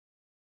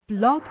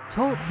Blog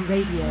Talk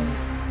Radio.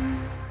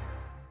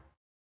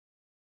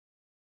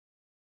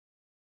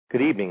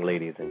 Good evening,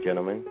 ladies and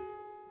gentlemen.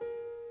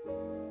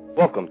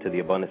 Welcome to the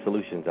Abundant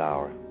Solutions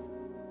Hour,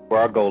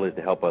 where our goal is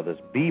to help others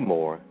be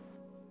more,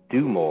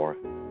 do more,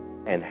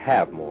 and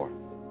have more.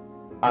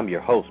 I'm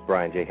your host,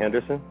 Brian J.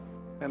 Henderson.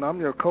 And I'm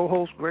your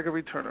co-host,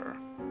 Gregory Turner.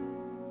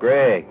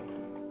 Greg,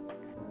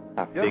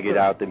 I figured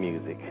out the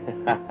music.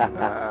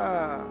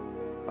 How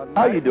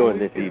are you doing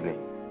this evening?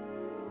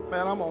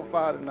 Man, I'm on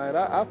fire tonight.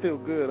 I feel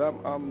good.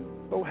 I'm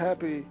so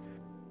happy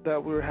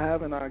that we're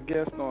having our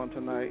guest on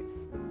tonight.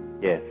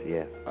 Yes,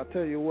 yes. I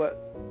tell you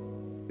what,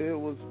 it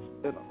was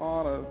an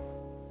honor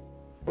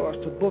for us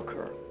to book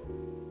her.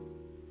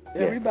 Yes.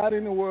 Everybody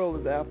in the world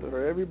is after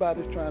her.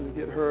 Everybody's trying to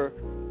get her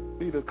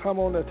either come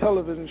on their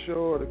television show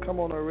or to come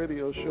on our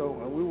radio show,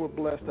 and we were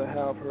blessed to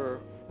have her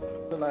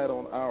tonight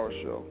on our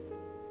show.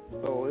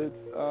 So it's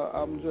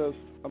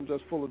I'm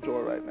just full of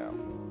joy right now.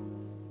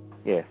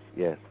 Yes,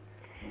 yes.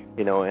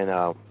 You know, and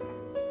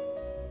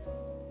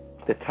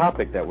the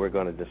topic that we're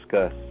going to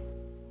discuss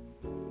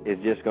is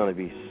just going to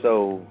be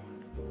so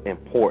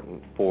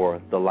important for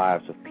the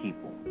lives of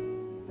people.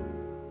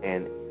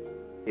 And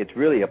it's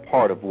really a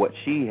part of what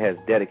she has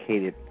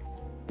dedicated,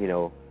 you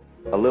know,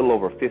 a little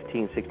over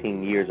 15,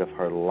 16 years of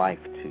her life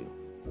to.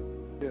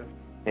 Yeah.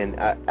 And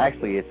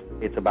actually,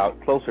 it's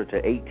about closer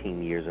to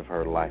 18 years of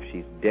her life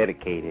she's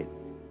dedicated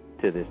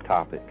to this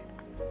topic.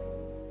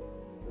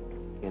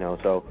 You know,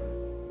 so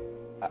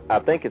I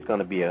think it's going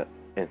to be an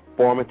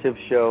informative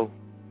show.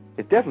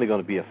 It's definitely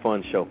going to be a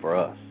fun show for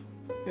us.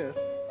 Yes.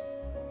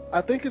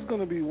 I think it's going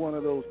to be one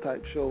of those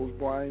type shows,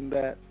 Brian,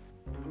 that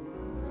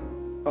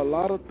a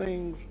lot of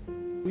things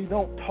we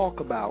don't talk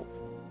about,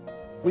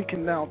 we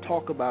can now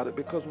talk about it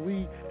because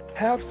we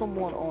have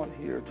someone on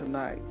here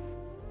tonight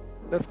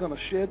that's going to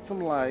shed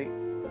some light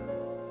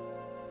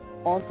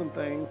on some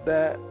things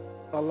that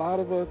a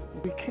lot of us,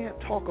 we can't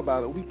talk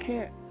about it.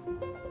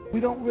 We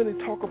don't really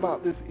talk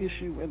about this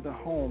issue in the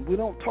home. We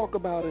don't talk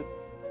about it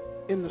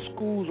in the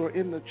schools or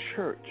in the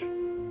church.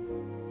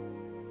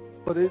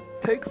 But it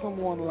takes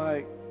someone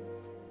like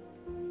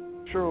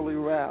Sheryl Lee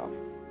Ralph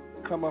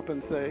to come up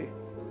and say,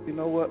 you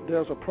know what,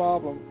 there's a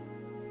problem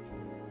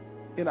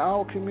in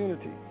our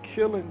community,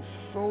 killing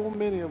so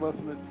many of us,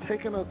 and it's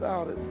taking us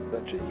out at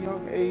such a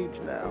young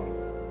age now.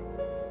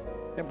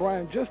 And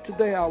Brian, just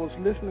today I was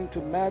listening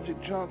to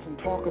Magic Johnson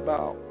talk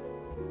about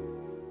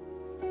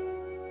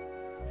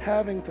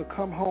having to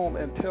come home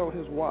and tell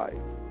his wife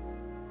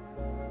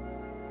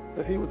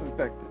that he was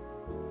infected.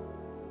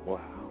 Wow.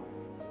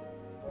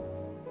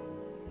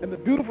 And the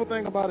beautiful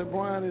thing about it,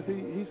 Brian, is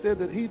he said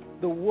that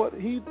what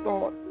he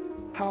thought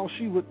how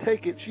she would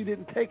take it, she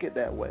didn't take it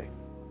that way.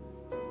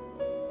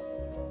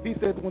 He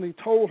said when he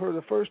told her,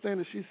 the first thing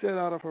that she said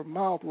out of her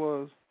mouth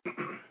was,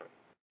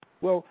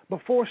 well,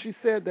 before she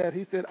said that,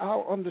 he said,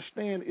 I'll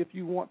understand if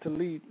you want to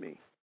leave me.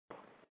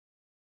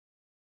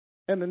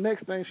 And the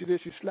next thing she did,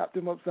 she slapped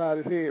him upside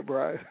his head,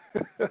 Brian.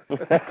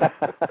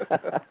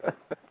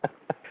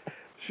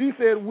 She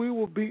said, we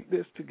will beat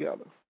this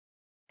together.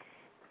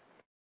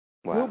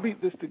 Wow. We'll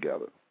beat this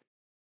together.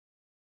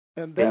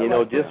 And you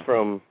know, just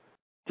from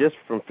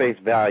face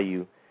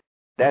value,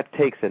 that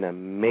takes an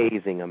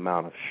amazing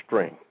amount of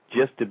strength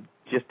just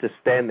to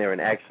stand there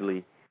and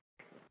actually,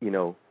 you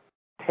know,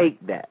 take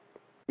that.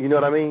 You know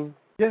what I mean?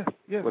 Yes,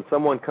 yes. When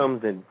someone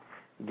comes and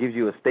gives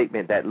you a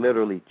statement that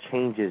literally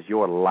changes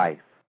your life,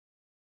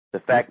 the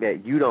fact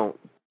that you don't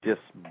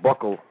just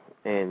buckle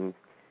and,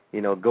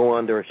 you know, go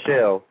under a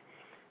shell,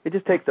 it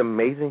just takes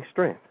amazing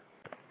strength.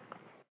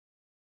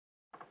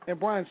 And,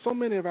 Brian, so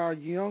many of our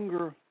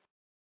younger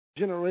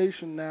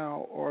generation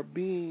now are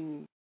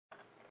being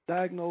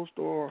diagnosed,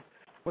 or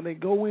when they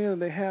go in and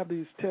they have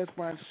these tests,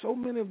 Brian, so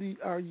many of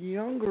our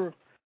younger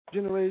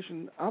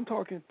generation, I'm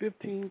talking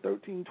 15,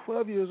 13,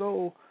 12 years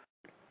old,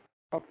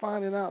 are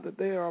finding out that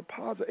they are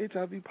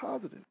HIV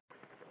positive.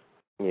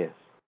 Yes.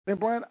 And,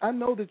 Brian, I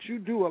know that you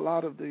do a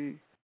lot of the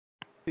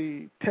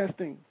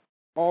testing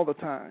all the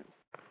time.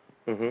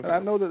 Mm-hmm. And I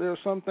know that there are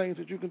some things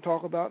that you can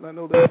talk about, and I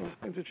know there are some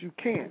things that you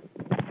can't.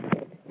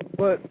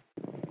 But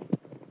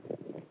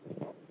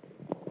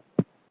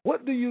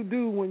what do you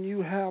do when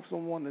you have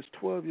someone that's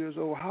 12 years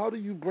old? How do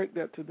you break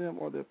that to them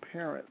or their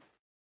parents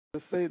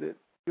to say that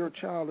your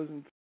child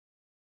isn't?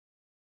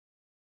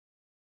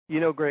 You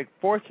know, Greg,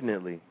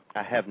 fortunately,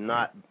 I have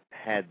not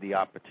had the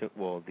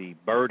the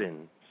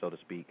burden, so to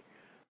speak,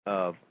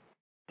 of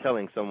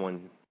telling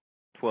someone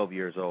 12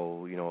 years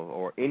old, you know,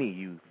 or any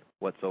youth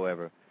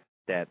whatsoever,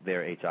 that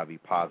they're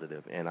HIV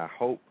positive. And I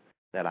hope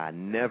that I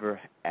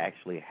never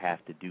actually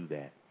have to do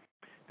that,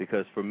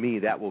 because for me,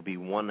 that will be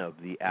one of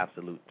the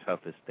absolute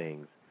toughest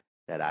things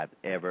that I've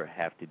ever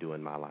have to do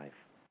in my life.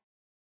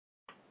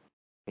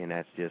 And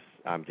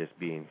I'm just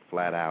being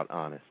flat out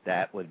honest.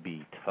 That would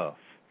be tough,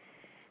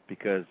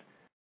 because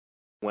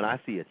when I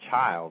see a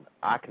child,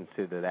 I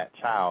consider that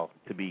child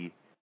to be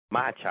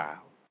my child.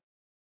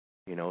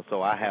 You know,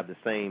 so I have the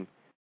same,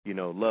 you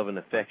know, love and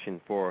affection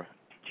for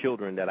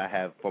children that I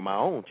have for my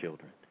own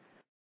children.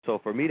 So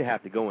for me to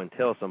have to go and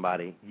tell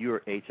somebody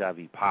you're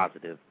HIV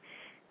positive,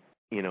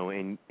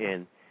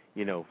 and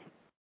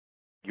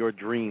your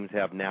dreams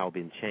have now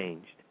been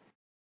changed.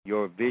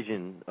 Your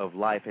vision of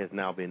life has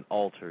now been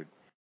altered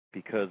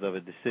because of a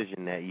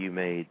decision that you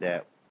made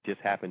that just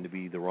happened to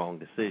be the wrong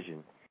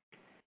decision.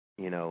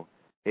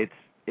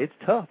 It's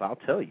tough. I'll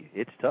tell you,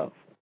 it's tough.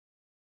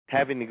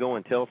 Having to go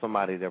and tell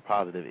somebody they're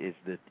positive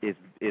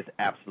is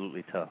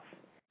absolutely tough.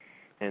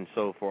 And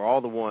so for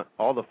all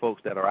the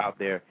folks that are out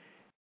there,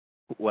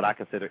 what I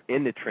consider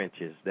in the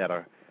trenches, that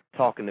are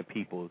talking to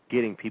people,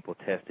 getting people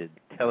tested,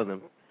 telling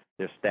them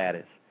their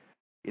status,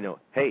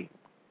 hey,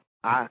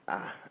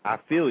 I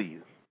feel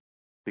you,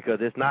 because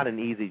it's not an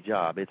easy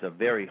job. It's a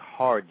very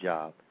hard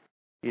job,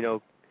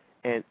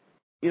 And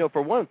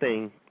for one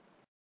thing,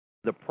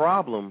 the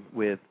problem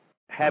with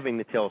having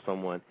to tell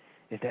someone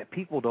is that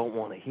people don't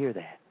want to hear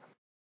that.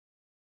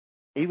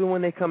 Even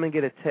when they come and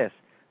get a test,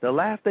 the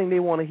last thing they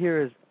want to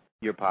hear is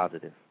you're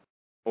positive,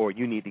 or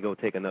you need to go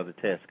take another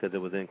test because it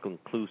was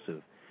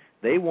inconclusive.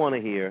 They want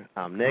to hear,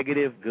 I'm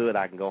negative, good,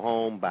 I can go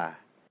home, bye.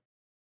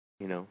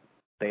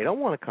 They don't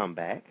want to come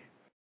back,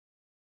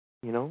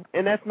 and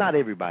that's not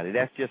everybody.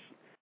 That's just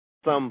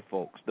some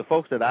folks. The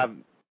folks that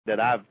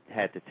I've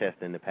had to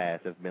test in the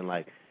past have been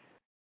like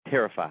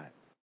terrified.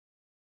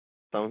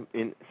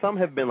 Some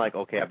have been like,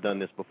 okay, I've done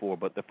this before,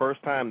 but the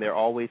first time they're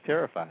always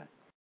terrified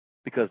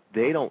because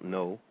they don't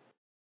know,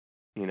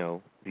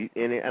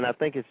 and I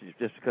think it's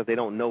just because they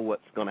don't know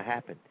what's going to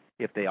happen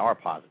if they are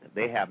positive.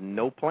 They have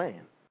no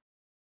plan.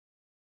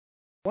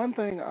 One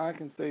thing I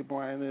can say,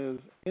 Brian, is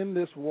in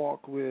this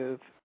walk with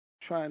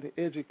trying to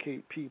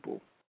educate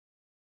people,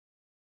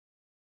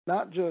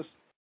 not just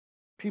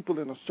people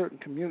in a certain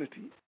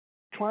community,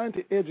 trying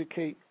to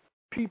educate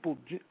people.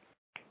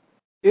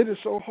 It is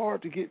so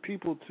hard to get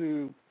people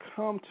to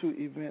come to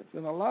events.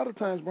 And a lot of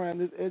times, Brian,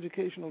 this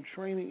educational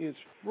training is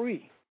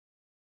free.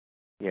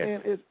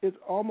 Yes. And it's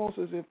almost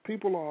as if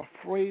people are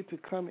afraid to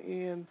come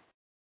in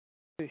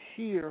to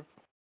hear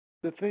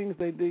the things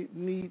they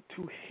need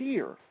to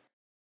hear.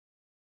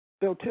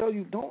 They'll tell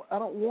you, I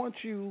don't want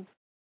you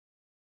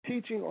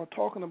teaching or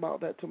talking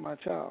about that to my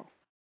child.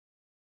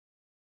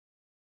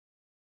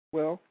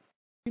 Well,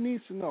 he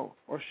needs to know,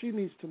 or she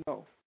needs to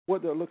know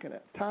what they're looking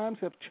at. Times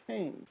have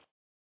changed.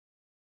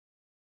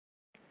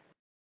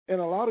 And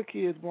a lot of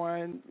kids,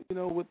 Brian,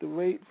 with the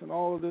rapes and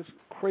all of this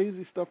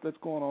crazy stuff that's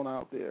going on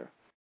out there,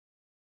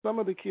 some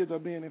of the kids are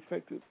being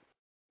infected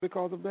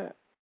because of that.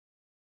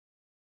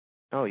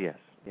 Oh, yes.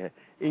 Yeah.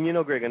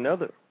 And, Greg,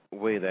 another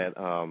way that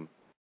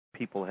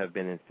people have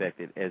been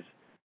infected is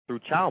through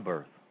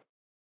childbirth.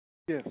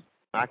 Yes.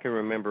 I can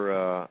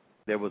remember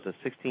there was a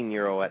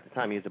 16-year-old at the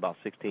time. He was about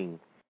 16.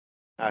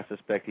 I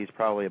suspect he's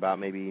probably about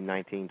maybe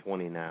 19,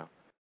 20 now.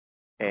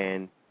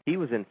 And he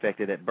was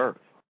infected at birth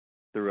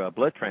through a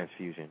blood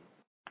transfusion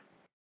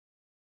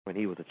when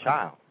he was a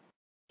child.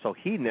 So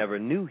he never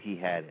knew he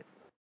had it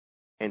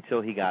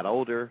until he got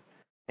older,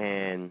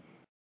 and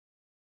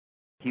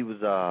he was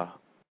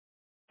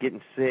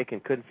getting sick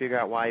and couldn't figure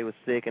out why he was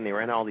sick, and they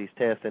ran all these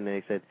tests, and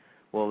they said,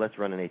 well, let's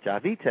run an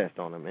HIV test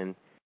on him. And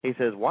he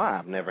says, why?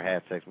 I've never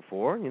had sex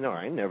before.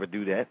 I never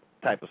do that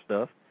type of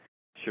stuff.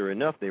 Sure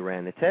enough, they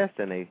ran the test,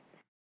 and they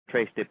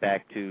traced it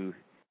back to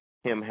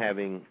him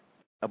having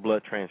a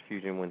blood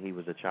transfusion when he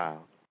was a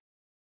child.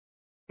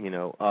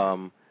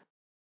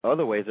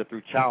 Other ways are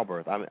through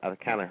childbirth. I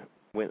kind of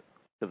went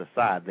to the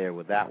side there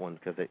with that one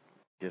because it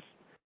just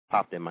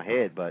popped in my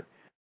head. But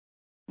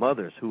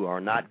mothers who are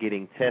not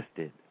getting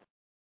tested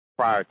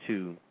prior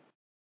to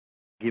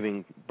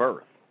giving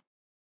birth,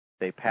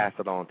 they pass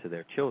it on to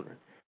their children.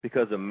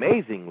 Because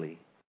amazingly,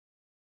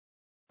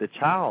 the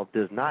child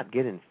does not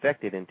get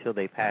infected until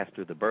they pass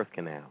through the birth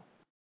canal.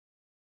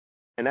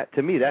 And that,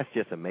 to me, that's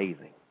just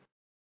amazing,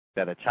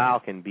 that a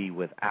child can be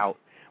without.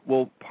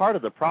 Well, part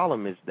of the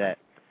problem is that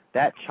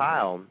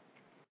child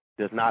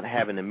does not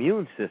have an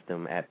immune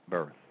system at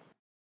birth.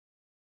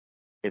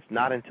 It's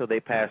not until they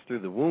pass through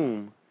the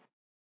womb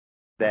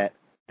that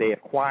they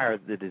acquire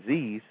the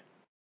disease,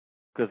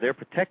 because they're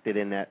protected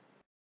in that,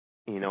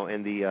 in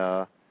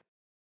the,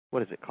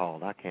 what is it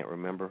called? I can't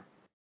remember.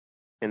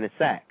 In the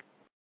sac.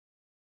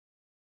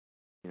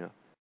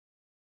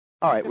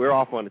 All right, we're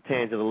off on a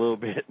tangent a little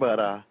bit,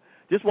 but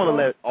just want to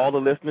let all the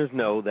listeners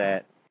know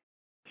that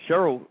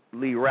Sheryl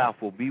Lee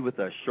Ralph will be with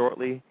us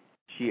shortly.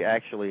 She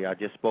actually, I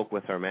just spoke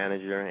with her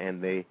manager,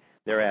 and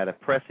they're at a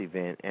press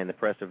event, and the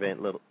press event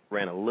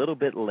ran a little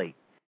bit late,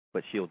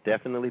 but she'll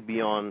definitely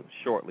be on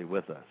shortly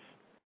with us.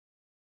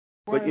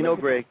 Brian, but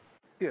Greg.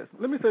 Yes,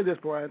 let me say this,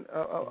 Brian,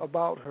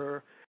 about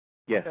her.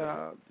 Yes.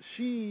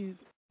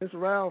 Ms.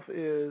 Ralph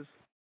is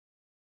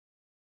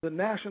the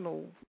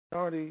national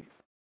minority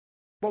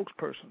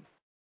spokesperson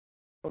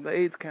of the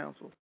AIDS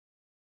Council.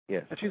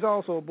 Yes. And she's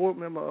also a board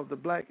member of the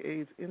Black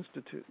AIDS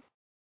Institute.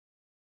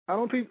 I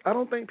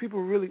don't think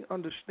people really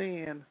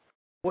understand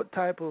what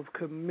type of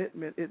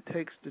commitment it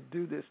takes to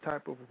do this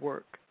type of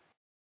work.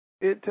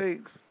 It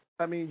takes,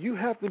 you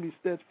have to be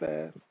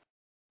steadfast.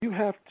 You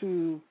have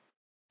to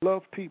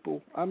love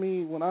people.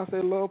 When I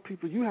say love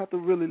people, you have to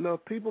really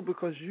love people,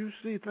 because you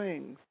see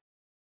things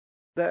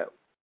that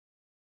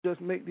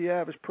just make the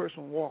average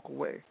person walk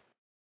away.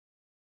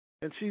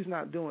 And she's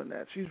not doing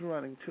that. She's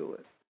running to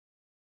it.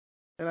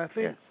 And I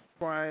think,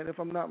 Brian, if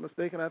I'm not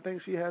mistaken, I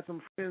think she had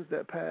some friends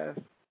that passed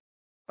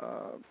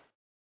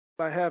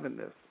by having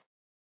this.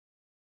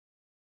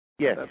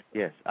 Yes.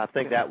 I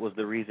think that was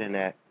the reason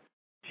that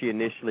she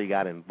initially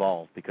got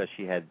involved, because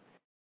she had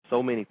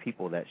so many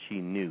people that she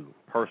knew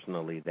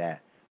personally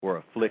that were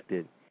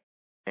afflicted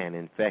and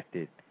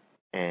infected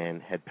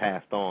and had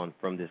passed on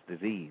from this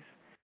disease.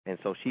 And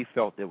so she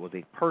felt it was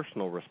a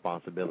personal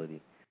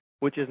responsibility,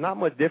 which is not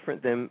much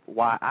different than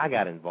why I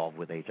got involved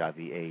with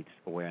HIV/AIDS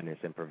awareness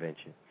and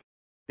prevention,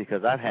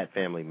 because I've had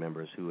family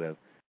members who have,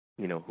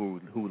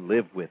 who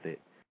live with it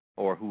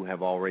or who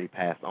have already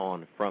passed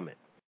on from it.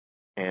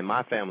 And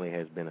my family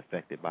has been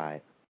affected by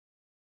it,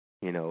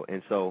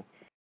 and so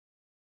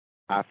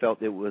I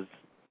felt it was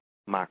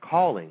my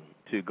calling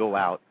to go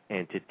out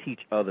and to teach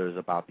others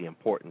about the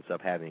importance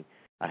of having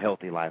a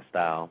healthy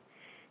lifestyle.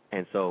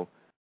 And so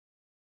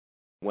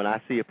when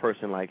I see a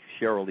person like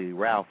Sheryl Lee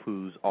Ralph,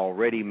 who's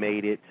already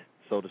made it,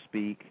 so to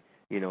speak,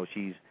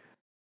 she's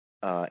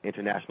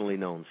internationally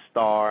known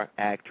star,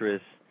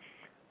 actress,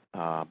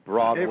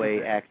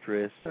 Broadway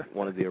actress,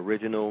 one of the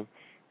original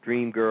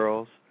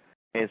DREAMGIRLs.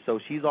 And so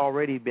she's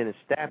already been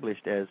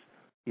established as,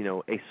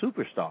 a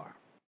superstar.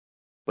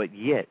 But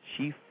yet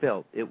she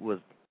felt it was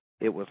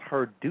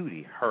her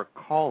duty, her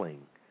calling,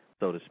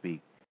 so to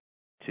speak,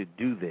 to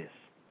do this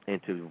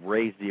and to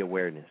raise the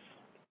awareness.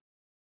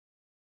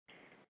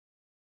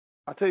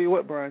 I'll tell you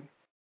what, Brian,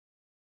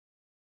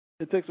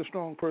 it takes a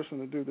strong person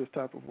to do this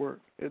type of work.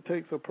 It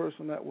takes a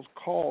person that was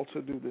called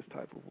to do this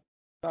type of work.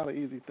 It's not an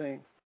easy thing.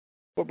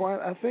 But,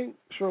 Brian, I think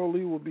Sheryl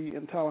Lee will be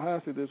in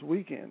Tallahassee this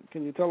weekend.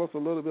 Can you tell us a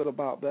little bit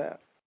about that?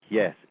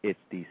 Yes, it's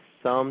the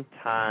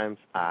Sometimes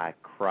I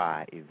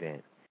Cry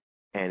event,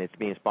 and it's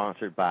being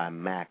sponsored by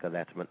MACA.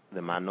 That's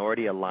the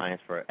Minority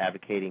Alliance for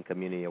Advocating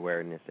Community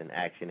Awareness and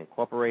Action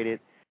Incorporated,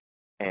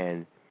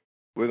 and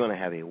we're going to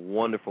have a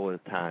wonderful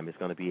time. It's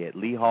going to be at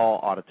Lee Hall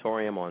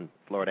Auditorium on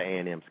Florida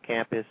A&M's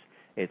campus.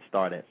 It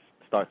starts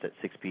at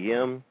 6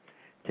 p.m.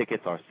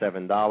 Tickets are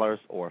 $7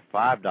 or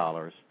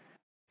 $5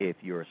 if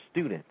you're a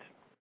student.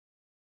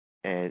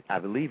 And I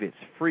believe it's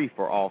free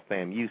for all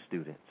FAMU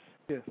students.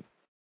 Yes.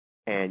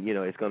 And,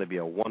 it's going to be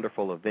a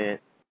wonderful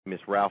event. Miss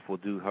Ralph will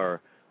do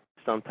her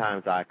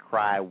Sometimes I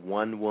Cry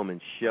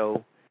one-woman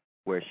show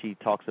where she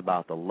talks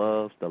about the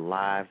loves, the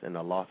lives, and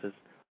the losses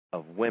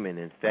of women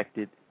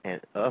infected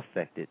and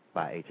affected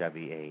by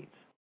HIV/AIDS.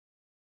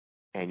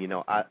 And,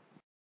 I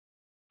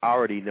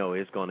already know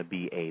it's going to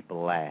be a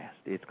blast.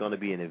 It's going to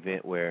be an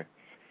event where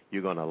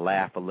you're going to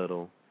laugh a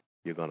little,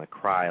 you're going to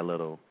cry a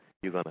little,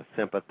 you're going to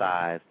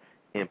sympathize,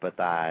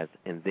 empathize,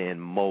 and then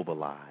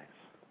mobilize.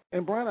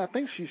 And, Brian, I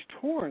think she's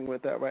touring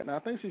with that right now. I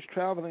think she's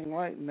traveling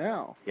right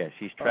now. Yeah,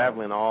 she's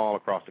traveling all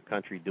across the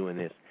country doing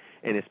this,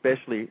 and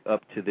especially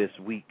up to this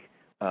week,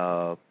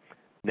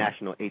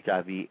 National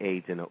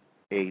HIV/AIDS and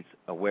AIDS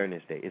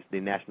Awareness Day. It's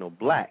the National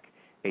Black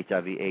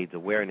HIV/AIDS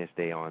Awareness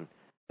Day on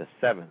the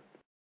 7th.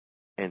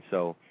 And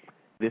so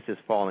this is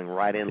falling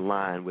right in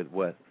line with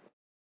what,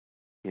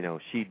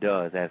 she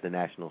does as the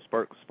national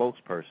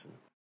spokesperson.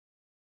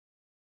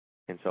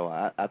 And so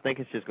I think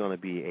it's just going to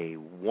be a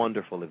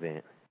wonderful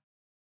event.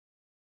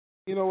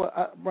 You know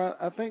what, Brian,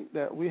 I think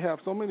that we have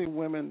so many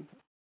women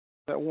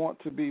that want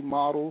to be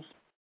models,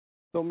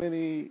 so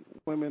many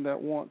women that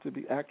want to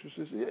be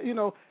actresses.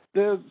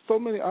 There's so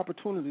many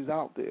opportunities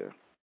out there.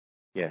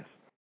 Yes.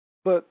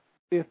 But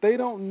if they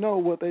don't know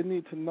what they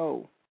need to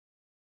know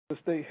to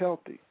stay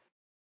healthy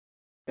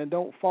and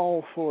don't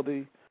fall for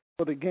the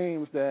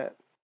games that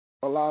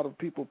a lot of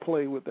people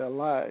play with their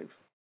lives,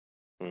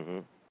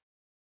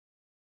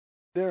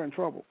 they're in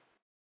trouble.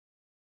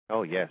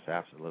 Oh, yes,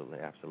 absolutely,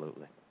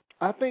 absolutely.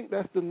 I think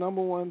that's the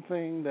number one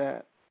thing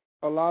that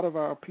a lot of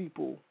our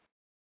people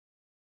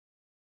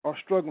are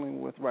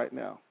struggling with right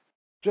now,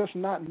 just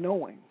not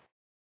knowing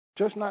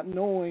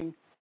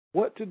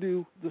what to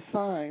do, the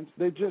signs.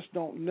 They just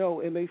don't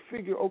know, and they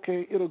figure,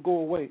 okay, it'll go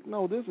away.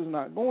 No, this is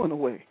not going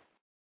away.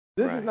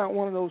 This is not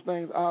one of those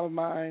things out of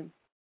mind.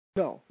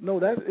 No,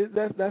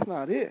 that's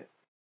not it.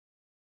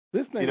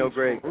 This thing is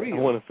Greg, for real. I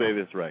want to say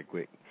this right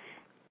quick.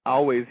 I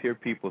always hear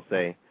people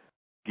say,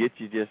 get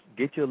you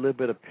a little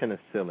bit of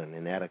penicillin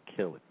and that'll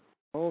kill it.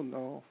 Oh,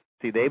 no.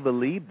 See, they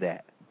believe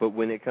that, but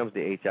when it comes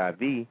to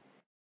HIV,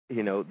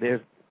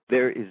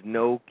 there is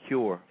no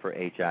cure for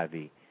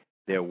HIV.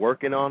 They're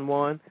working on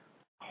one.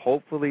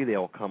 Hopefully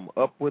they'll come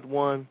up with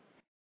one.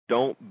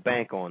 Don't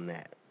bank on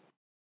that.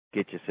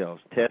 Get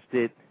yourselves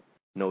tested,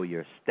 know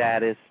your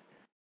status,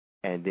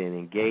 and then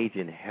engage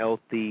in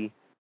healthy,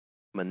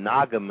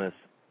 monogamous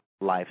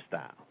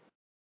lifestyle.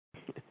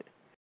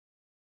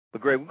 But,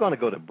 Greg, we're going to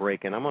go to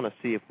break, and I'm going to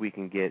see if we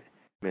can get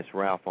Miss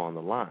Ralph on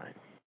the line.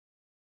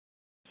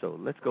 So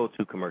let's go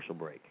to commercial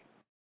break.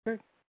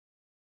 Okay.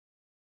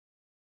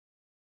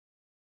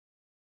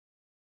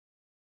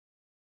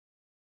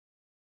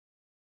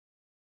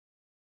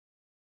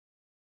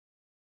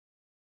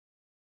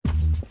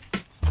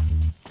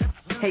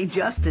 Hey,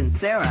 Justin,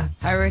 Sarah.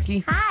 Hi,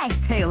 Ricky. Hi.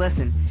 Hey,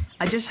 listen,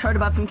 I just heard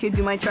about some kids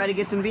who might try to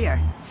get some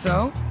beer.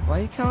 So, why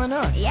are you telling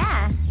us?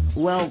 Yeah.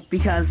 Well,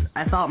 because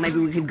I thought maybe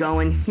we could go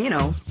and,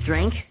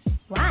 drink.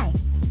 Why?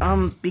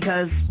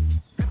 Because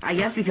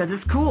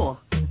it's cool.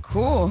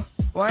 Cool?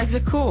 Why is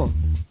it cool?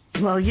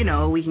 Well,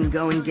 we can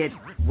go and get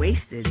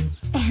wasted.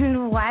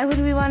 And why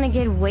would we want to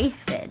get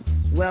wasted?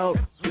 Well,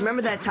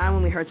 remember that time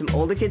when we heard some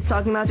older kids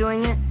talking about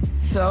doing it?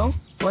 So,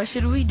 why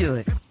should we do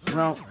it?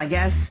 Well, I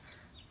guess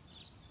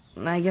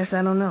I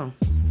don't know.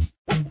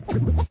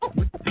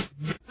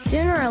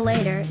 Sooner or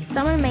later,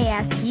 someone may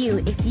ask you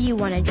if you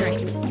want to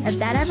drink. If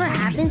that ever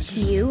happens to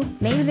you,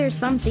 maybe there's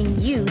something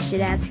you should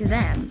ask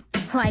them.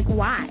 Like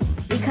why?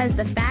 Because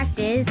the fact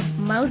is,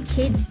 most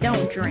kids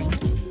don't drink.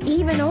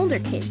 Even older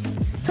kids.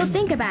 So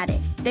think about it.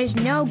 There's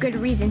no good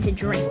reason to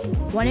drink.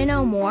 Want to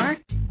know more?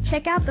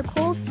 Check out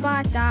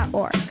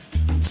thecoolspot.org.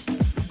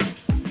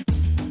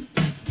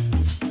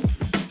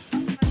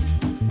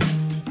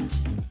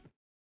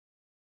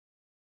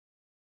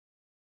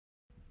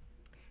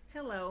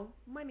 Hello,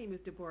 my name is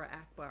Deborah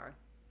Akbar,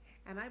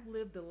 and I've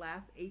lived the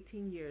last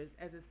 18 years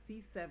as a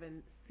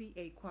C7,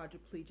 C8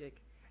 quadriplegic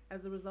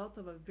as a result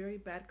of a very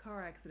bad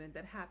car accident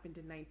that happened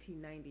in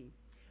 1990.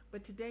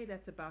 But today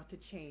that's about to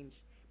change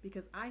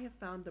because I have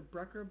found the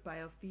Brucker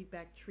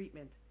biofeedback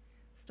treatment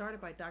started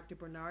by Dr.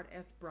 Bernard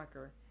S.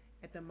 Brucker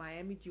at the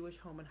Miami Jewish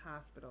Home and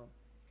Hospital.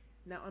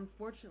 Now,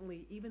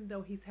 unfortunately, even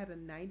though he's had a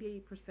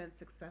 98%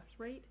 success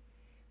rate,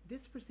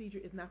 this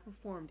procedure is not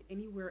performed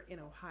anywhere in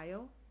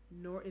Ohio,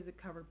 nor is it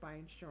covered by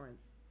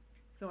insurance.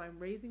 So I'm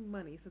raising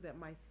money so that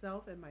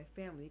myself and my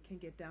family can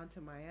get down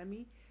to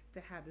Miami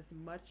to have this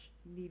much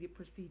needed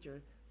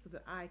procedure so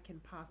that I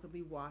can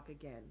possibly walk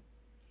again.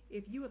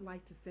 If you would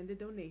like to send a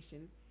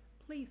donation,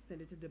 please send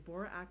it to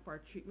Deborah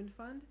Akbar Treatment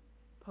Fund,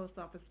 Post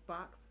Office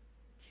Box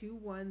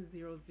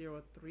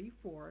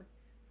 210034,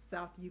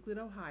 South Euclid,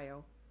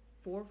 Ohio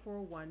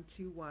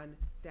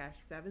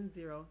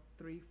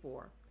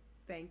 44121-7034.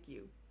 Thank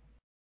you.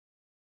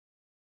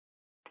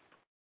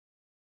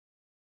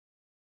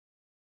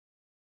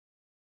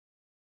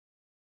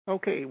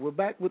 Okay, we're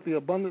back with the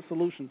Abundant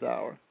Solutions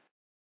Hour.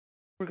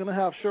 We're going to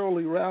have Sheryl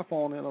Lee Ralph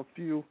on in a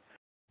few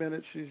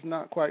minutes. She's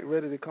not quite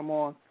ready to come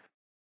on.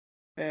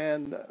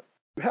 And if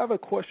you have a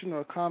question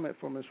or a comment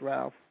for Ms.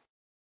 Ralph,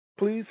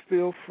 please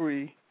feel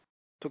free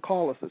to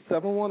call us at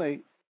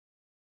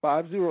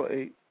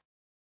 718-508-9600.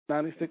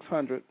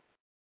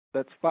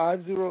 That's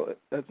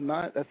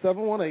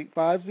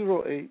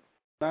 718-508-9600.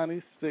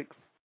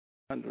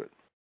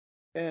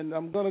 And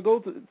I'm going to go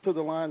to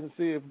the lines and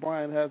see if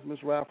Brian has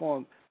Ms. Ralph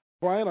on.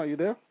 Brian, are you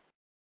there?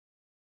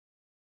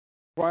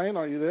 Brian,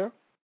 are you there?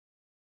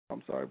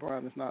 I'm sorry,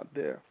 Brian is not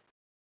there.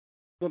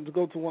 I'm going to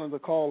go to one of the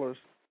callers.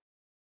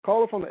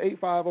 Caller from the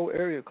 850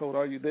 area code,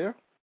 are you there?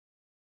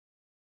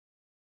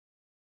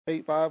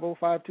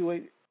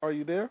 850-528, are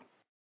you there?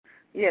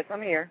 Yes,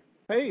 I'm here.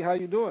 Hey, how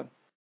you doing?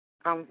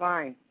 I'm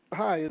fine.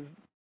 Hi, is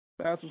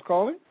Masters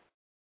calling?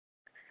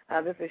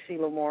 This is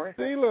Sheila Morris.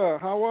 Sheila,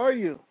 how are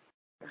you?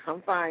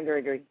 I'm fine,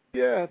 Gregory.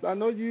 Yes, I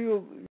know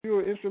you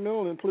were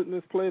instrumental in putting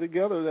this play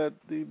together, at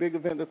the big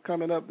event that's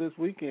coming up this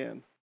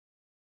weekend.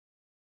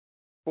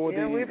 We've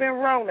been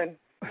rolling.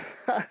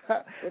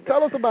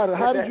 Tell us about it.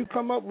 How did you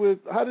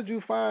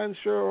find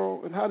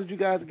Sheryl, and how did you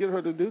guys get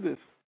her to do this?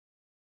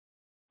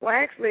 Well,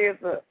 actually,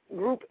 it's a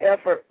group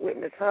effort with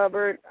Miss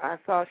Hubbard. I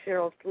saw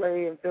Cheryl's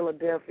play in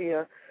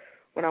Philadelphia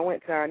when I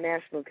went to our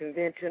national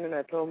convention, and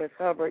I told Miss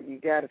Hubbard, you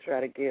got to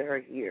try to get her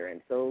here.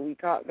 And so we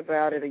talked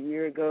about it a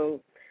year ago.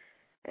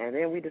 And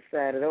then we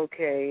decided,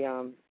 okay,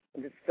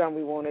 this is something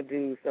we want to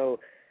do. So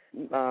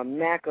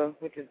MACA,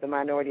 which is the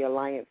Minority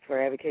Alliance for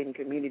Advocating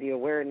Community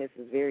Awareness,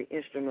 is very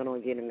instrumental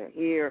in getting it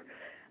here.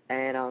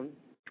 And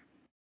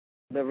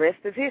the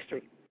rest is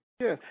history.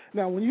 Yeah.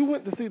 Now, when you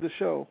went to see the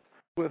show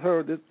with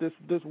her,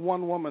 this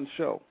one-woman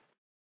show,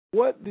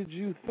 what did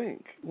you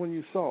think when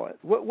you saw it?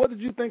 What did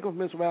you think of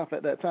Miss Ralph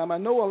at that time? I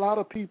know a lot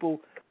of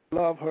people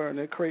love her and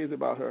they're crazy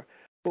about her,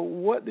 but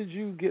what did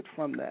you get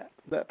from that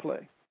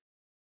play?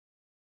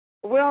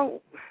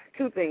 Well,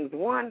 two things.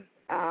 One,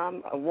 a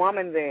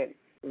woman that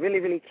really,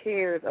 really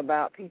cares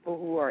about people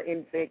who are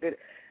infected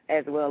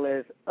as well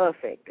as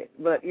affected.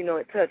 But,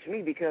 it touched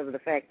me because of the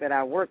fact that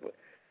I work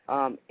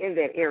in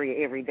that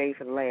area every day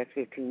for the last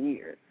 15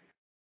 years.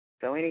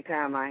 So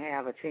anytime I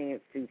have a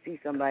chance to see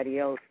somebody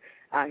else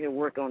out here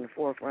work on the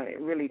forefront,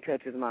 it really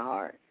touches my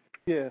heart.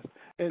 Yes.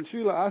 And,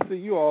 Sheila, I see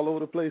you all over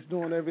the place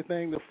doing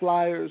everything, the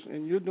flyers,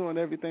 and you're doing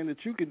everything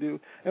that you could do.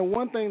 And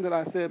one thing that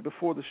I said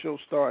before the show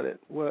started,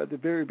 well, at the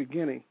very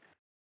beginning,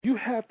 you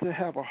have to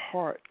have a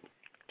heart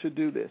to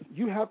do this.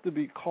 You have to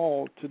be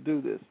called to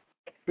do this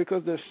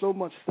because there's so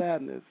much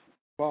sadness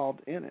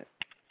involved in it.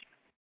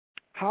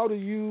 How do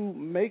you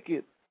make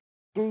it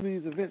through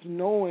these events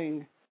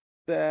knowing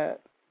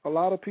that a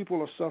lot of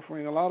people are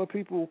suffering, a lot of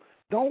people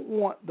don't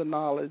want the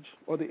knowledge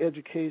or the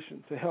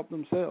education to help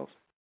themselves?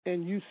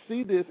 And you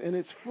see this, and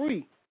it's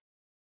free,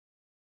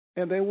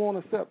 and they won't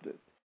accept it.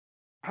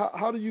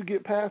 How do you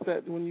get past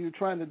that when you're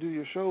trying to do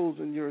your shows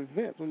and your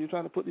events, when you're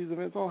trying to put these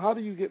events on? How do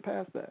you get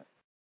past that?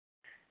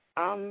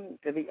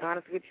 To be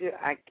honest with you,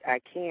 I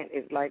can't.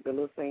 It's like the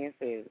little saying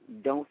says,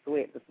 don't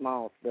sweat the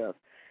small stuff.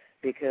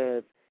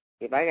 Because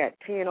if I got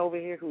 10 over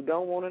here who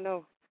don't want to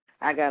know,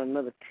 I got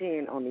another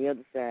 10 on the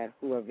other side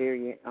who are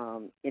very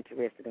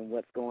interested in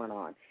what's going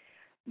on.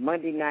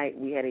 Monday night,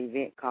 we had an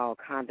event called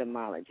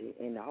Condomology,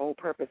 and the whole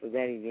purpose of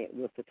that event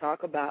was to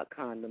talk about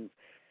condoms,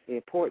 the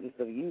importance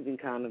of using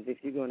condoms if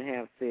you're going to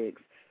have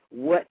sex,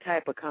 what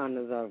type of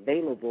condoms are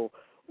available,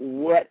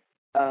 what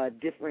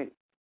different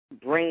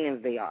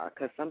brands they are,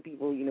 because some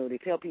people, they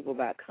tell people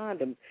about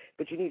condoms,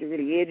 but you need to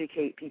really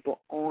educate people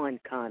on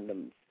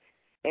condoms.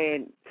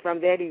 And from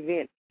that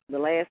event, the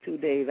last 2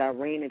 days, I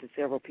ran into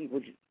several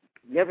people,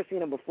 never seen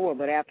them before,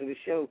 but after the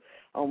show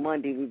on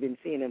Monday, we've been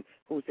seeing them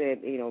who said,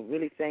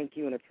 really thank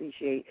you and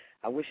appreciate.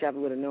 I wish I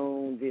would have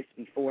known this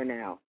before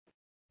now.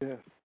 Yes.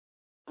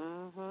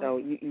 So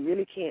you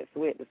really can't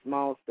sweat the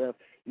small stuff.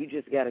 You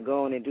just got to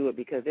go on and do it,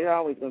 because there's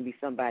always going to be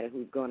somebody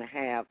who's going to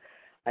have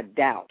a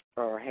doubt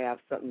or have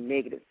something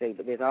negative to say,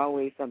 but there's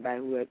always somebody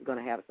who is going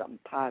to have something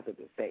positive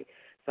to say.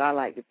 So I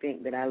like to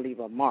think that I leave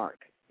a mark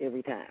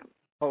every time.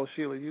 Oh,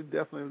 Sheila,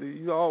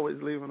 you're always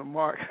leaving a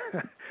mark.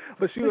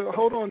 But Sheila,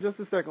 hold on just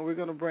a second. We're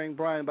going to bring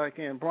Brian back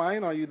in.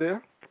 Brian, are you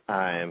there?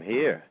 I am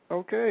here.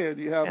 Okay.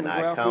 Do you have and Ms.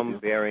 I Ralph come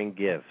bearing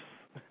gifts.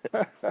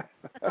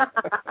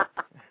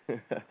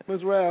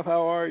 Ms. Ralph,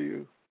 how are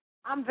you?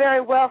 I'm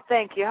very well,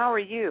 thank you. How are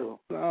you?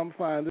 I'm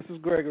fine. This is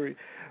Gregory.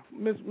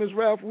 Ms.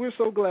 Ralph, we're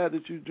so glad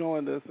that you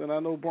joined us, and I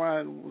know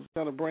Brian was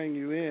going to bring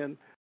you in,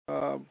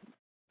 so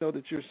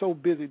that you're so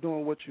busy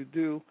doing what you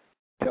do.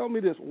 Tell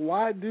me this,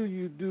 why do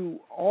you do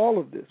all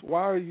of this?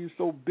 Why are you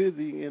so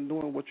busy in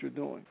doing what you're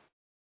doing?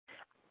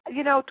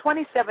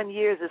 27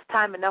 years is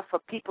time enough for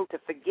people to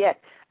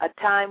forget a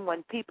time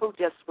when people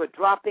just were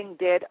dropping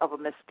dead of a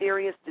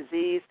mysterious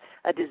disease,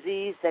 a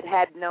disease that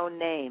had no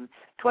name.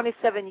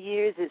 27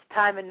 years is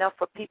time enough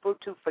for people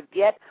to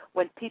forget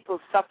when people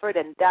suffered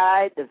and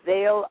died, the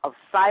veil of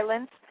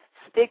silence,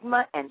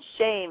 stigma, and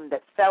shame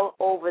that fell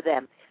over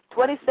them.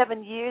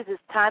 27 years is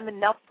time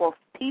enough for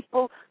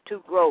people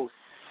to grow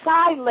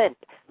silent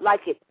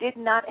like it did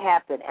not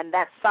happen. And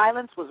that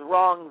silence was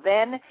wrong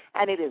then,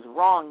 and it is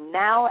wrong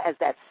now, as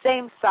that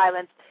same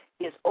silence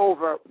is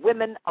over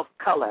women of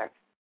color.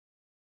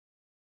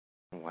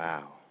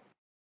 Wow.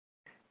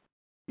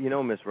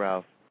 Ms.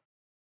 Ralph,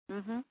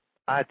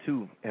 I,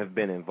 too, have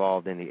been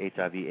involved in the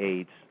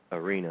HIV/AIDS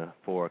arena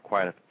for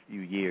quite a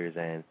few years,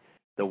 and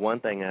the one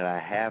thing that I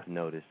have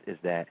noticed is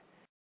that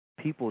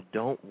people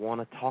don't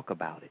want to talk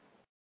about it.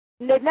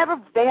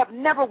 They have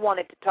never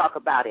wanted to talk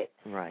about it.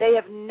 Right. They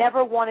have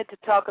never wanted to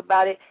talk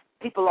about it.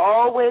 People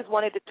always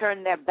wanted to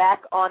turn their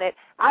back on it.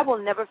 I will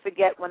never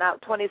forget when out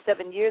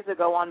 27 years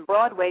ago on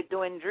Broadway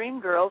doing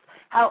DREAMGIRL,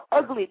 how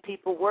ugly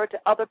people were to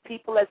other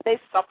people as they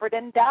suffered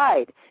and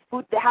died,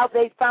 how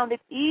they found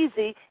it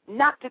easy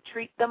not to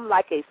treat them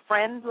like a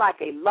friend,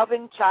 like a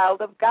loving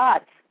child of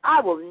God.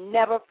 I will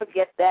never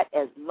forget that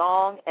as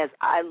long as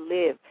I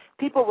live.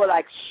 People were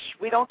like,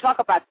 shh, we don't talk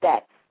about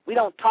that. We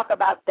don't talk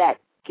about that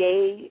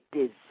gay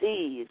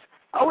disease.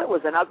 Oh, it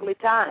was an ugly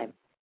time.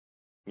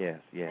 Yes,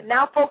 yes. And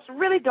now folks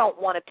really don't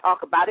want to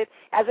talk about it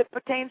as it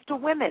pertains to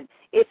women.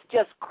 It's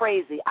just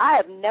crazy. I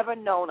have never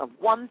known of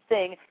one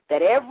thing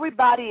that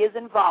everybody is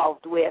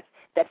involved with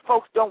that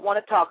folks don't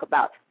want to talk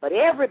about. But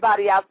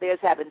everybody out there is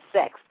having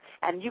sex.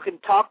 And you can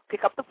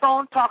pick up the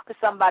phone, talk to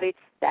somebody.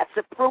 That's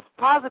a proof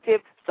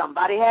positive.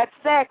 Somebody had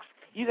sex.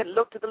 You can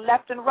look to the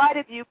left and right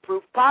of you,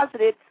 proof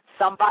positive.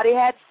 Somebody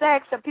had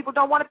sex, and people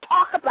don't want to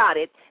talk about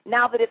it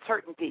now that it's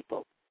hurting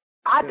people.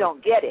 I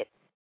don't get it.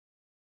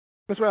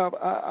 Ms. Ralph,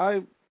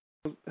 I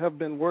have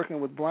been working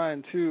with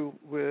Brian, too,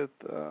 with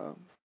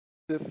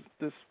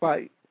this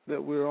fight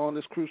that we're on,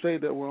 this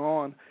crusade that we're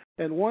on.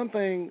 And one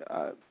thing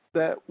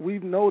that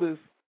we've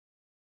noticed,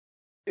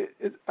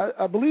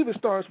 I believe it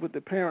starts with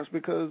the parents,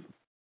 because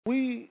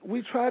we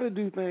try to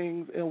do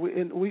things, and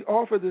we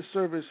offer this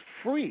service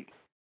free,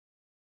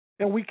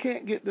 and we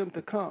can't get them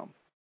to come.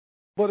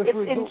 But it's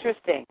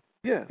interesting.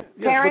 Yes.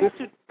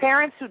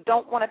 Parents who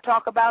don't want to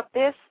talk about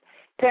this,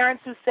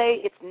 parents who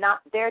say it's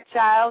not their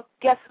child,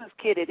 guess whose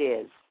kid it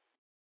is?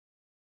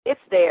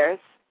 It's theirs.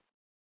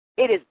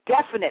 It is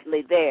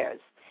definitely theirs.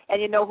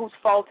 And you know whose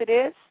fault it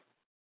is?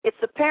 It's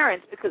the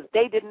parents, because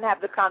they didn't have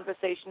the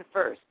conversation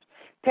first.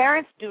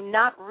 Parents do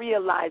not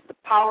realize the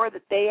power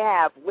that they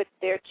have with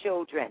their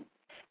children.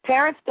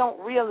 Parents don't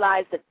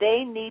realize that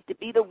they need to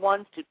be the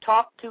ones to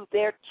talk to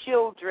their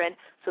children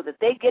so that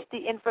they get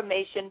the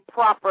information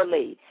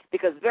properly.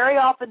 Because very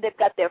often they've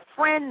got their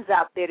friends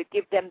out there to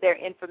give them their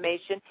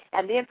information,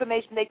 and the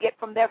information they get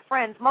from their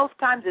friends most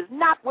times is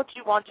not what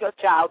you want your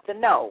child to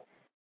know.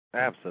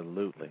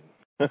 Absolutely.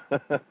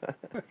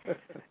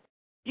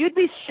 You'd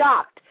be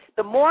shocked.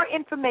 The more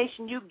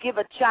information you give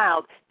a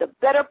child, the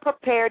better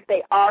prepared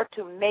they are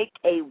to make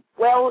a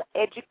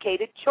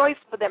well-educated choice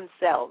for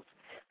themselves.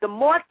 The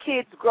more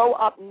kids grow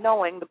up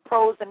knowing the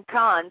pros and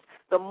cons,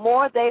 the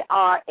more they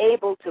are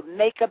able to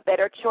make a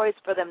better choice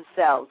for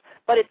themselves.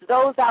 But it's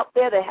those out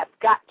there that have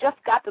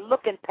just got to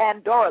look in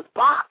Pandora's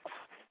box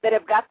that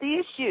have got the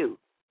issue.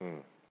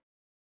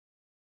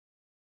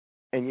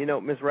 And, you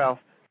know, Ms. Ralph,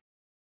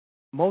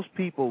 most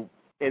people,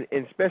 and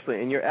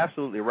especially, and you're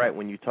absolutely right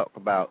when you talk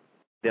about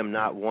them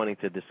not wanting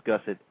to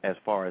discuss it as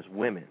far as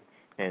women,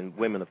 and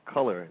women of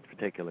color in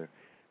particular,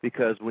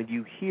 because when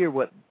you hear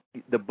what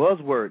the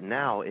buzzword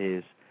now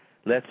is,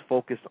 let's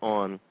focus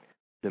on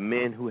the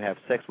men who have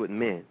sex with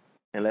men,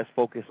 and let's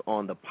focus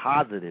on the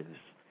positives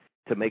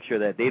to make sure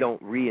that they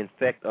don't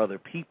reinfect other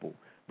people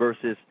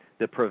versus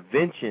the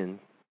prevention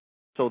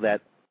so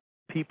that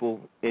people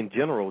in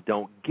general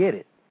don't get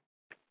it.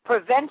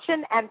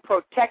 Prevention and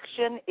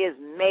protection is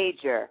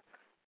major.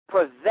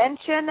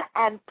 Prevention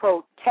and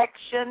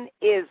protection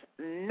is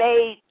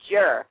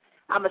major.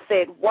 I'm going to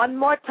say it one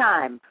more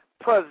time.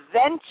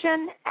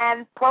 Prevention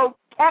and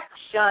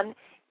protection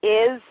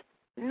is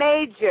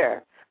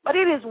major. But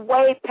it is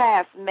way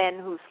past men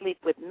who sleep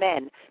with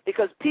men,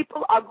 because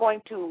people are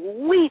going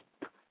to weep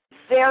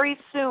very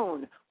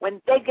soon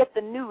when they get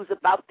the news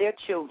about their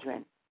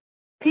children.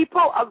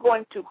 People are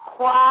going to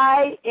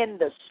cry in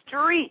the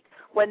street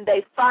when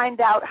they find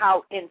out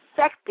how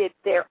infected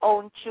their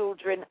own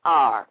children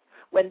are,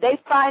 when they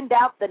find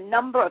out the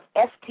number of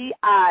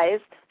STIs,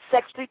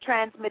 sexually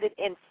transmitted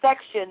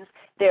infections,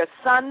 their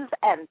sons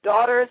and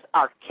daughters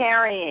are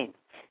carrying.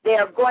 They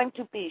are going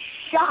to be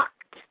shocked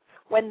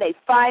when they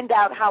find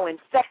out how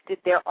infected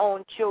their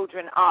own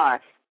children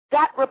are.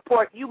 That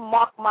report, you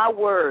mark my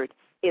word,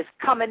 is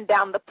coming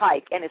down the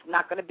pike, and it's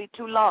not going to be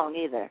too long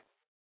either.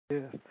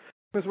 Yeah.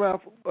 Ms.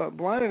 Ralph,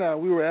 Brian and I,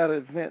 we were at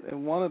an event,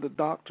 and one of the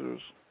doctors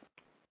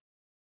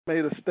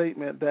made a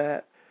statement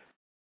that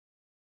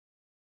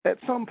at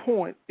some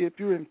point, if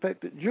you're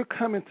infected, you're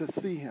coming to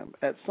see him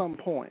at some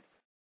point.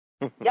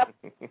 Yep.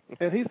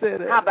 And he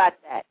said, how about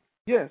that?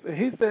 Yes, and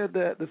he said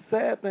that the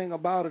sad thing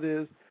about it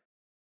is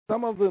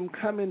some of them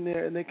come in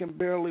there and they can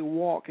barely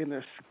walk, and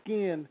their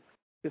skin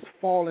is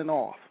falling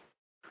off.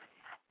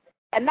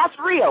 And that's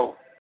real.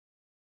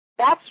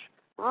 That's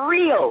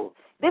real.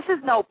 This is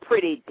no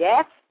pretty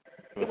death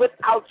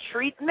without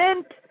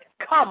treatment.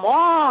 Come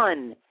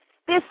on.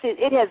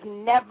 It has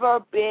never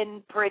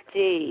been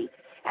pretty.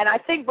 And I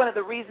think one of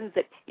the reasons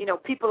that,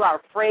 people are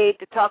afraid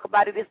to talk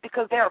about it is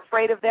because they're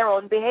afraid of their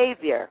own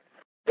behavior.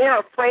 They're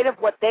afraid of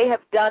what they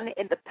have done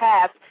in the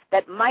past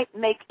that might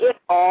make it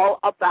all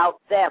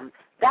about them.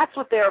 That's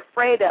what they're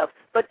afraid of.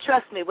 But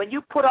trust me, when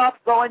you put off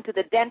going to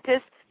the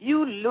dentist,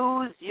 you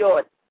lose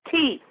your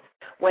teeth.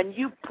 When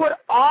you put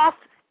off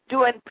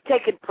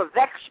taking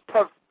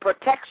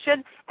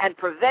protection and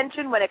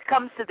prevention when it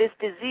comes to this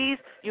disease,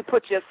 you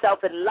put yourself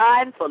in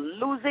line for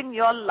losing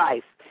your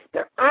life.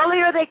 The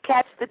earlier they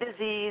catch the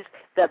disease,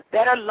 the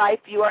better life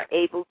you are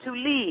able to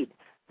lead.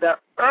 The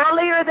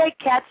earlier they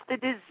catch the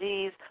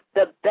disease,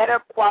 the better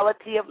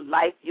quality of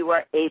life you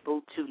are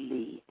able to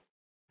lead.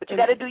 But you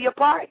got to do your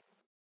part.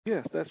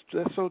 Yes, that's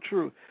so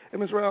true.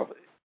 And Ms. Ralph,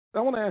 I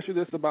want to ask you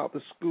this about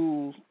the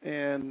schools,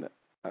 and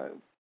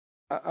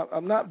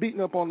I'm not beating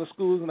up on the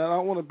schools, and I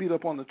don't want to beat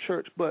up on the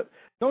church, but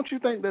don't you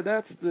think that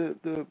that's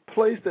the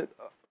place that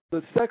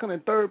the second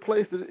and third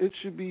place that it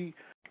should be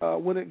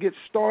when it gets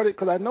started?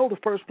 Because I know the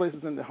first place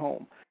is in the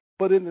home,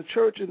 but in the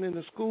church and in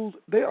the schools,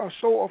 they are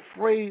so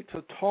afraid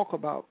to talk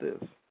about this.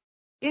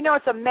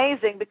 It's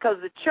amazing because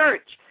the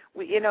church,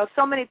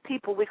 so many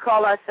people, we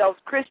call ourselves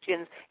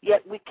Christians,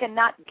 yet we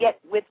cannot get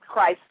with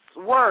Christ's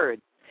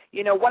word.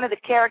 One of the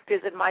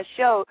characters in my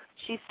show,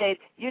 she said,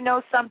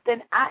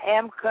 something, I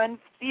am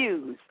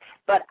confused.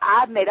 But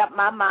I made up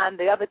my mind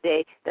the other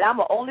day that I'm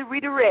going to only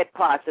read the red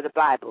parts of the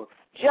Bible,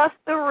 just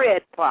the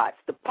red parts,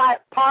 the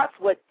parts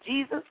what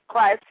Jesus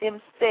Christ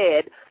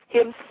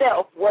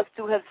himself was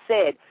to have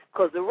said,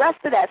 because the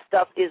rest of that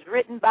stuff is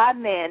written by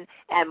men,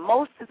 and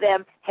most of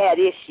them had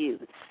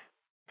issues.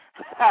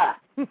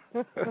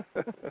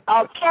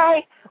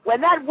 Okay?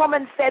 When that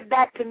woman said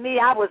that to me,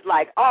 I was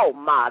like, oh,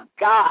 my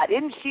God.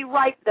 Isn't she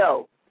right,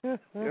 though?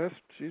 Yes,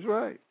 she's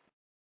right.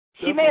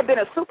 She may have been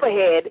a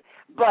superhead,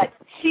 but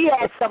she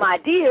had some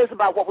ideas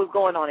about what was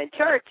going on in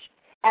church,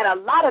 and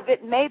a lot of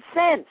it made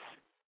sense.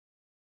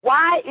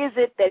 Why is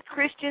it that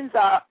Christians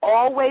are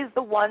always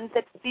the ones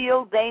that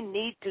feel they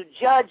need to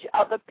judge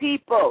other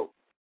people?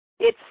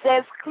 It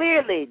says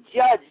clearly,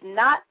 judge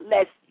not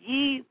lest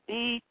ye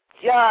be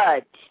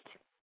judged.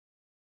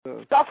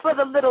 Suffer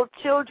the little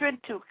children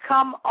to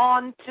come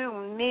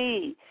unto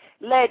me.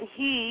 Let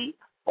he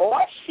or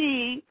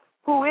she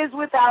who is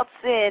without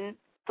sin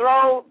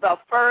throw the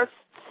first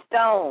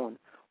stone.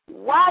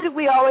 Why do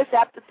we always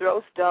have to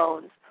throw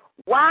stones?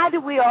 Why do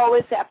we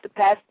always have to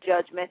pass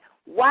judgment?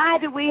 Why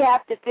do we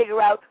have to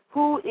figure out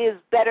who is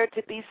better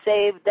to be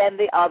saved than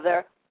the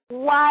other?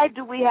 Why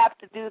do we have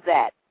to do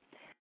that?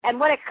 And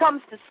when it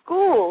comes to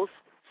schools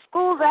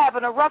are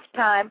having a rough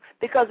time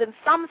because in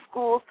some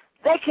schools,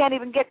 they can't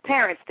even get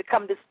parents to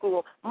come to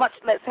school, much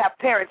less have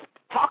parents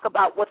talk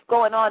about what's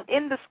going on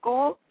in the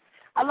school.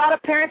 A lot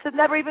of parents have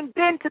never even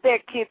been to their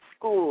kids'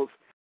 schools.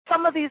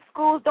 Some of these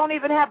schools don't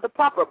even have the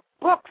proper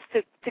books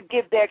to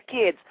give their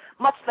kids,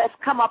 much less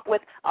come up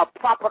with a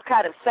proper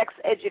kind of sex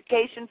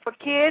education for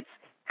kids.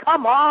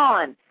 Come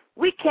on.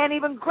 We can't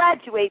even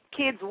graduate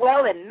kids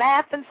well in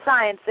math and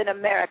science in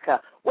America.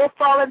 We're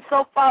falling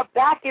so far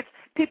back,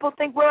 people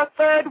think we're a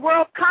third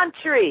world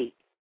country.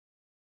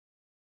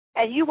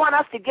 And you want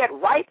us to get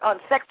right on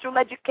sexual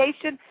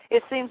education?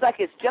 It seems like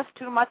it's just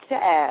too much to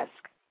ask.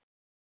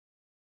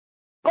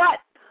 But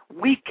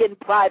we can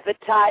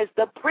privatize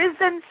the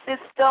prison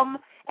system,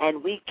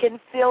 and we can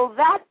fill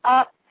that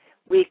up.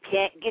 We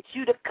can't get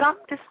you to come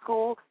to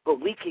school,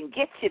 but we can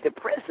get you to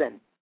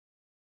prison.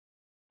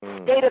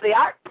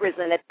 State-of-the-art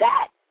prison at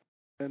that.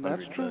 And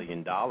that's $100 true.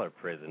 million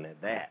prison at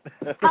that.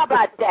 How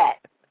about that?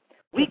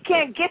 We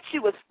can't get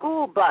you a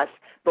school bus,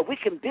 but we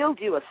can build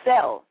you a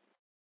cell.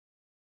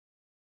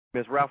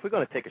 Ms. Ralph, we're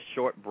going to take a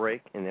short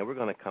break, and then we're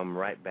going to come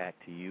right back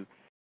to you.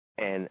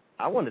 And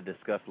I want to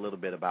discuss a little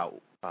bit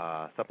about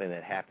something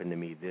that happened to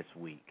me this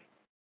week.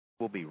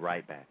 We'll be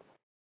right back.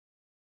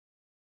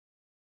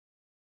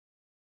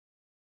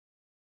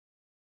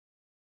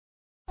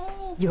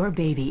 Your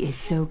baby is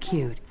so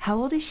cute. How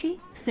old is she?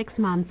 6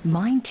 months.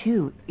 Mine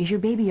too. Is your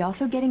baby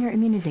also getting her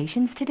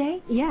immunizations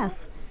today? Yes.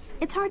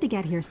 It's hard to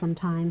get here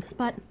sometimes,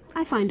 but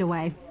I find a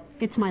way.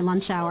 It's my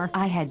lunch hour.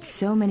 I had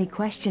so many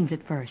questions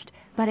at first,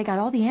 but I got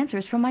all the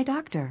answers from my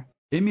doctor.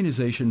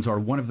 Immunizations are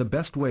one of the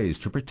best ways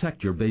to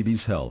protect your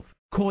baby's health.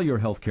 Call your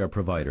healthcare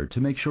provider to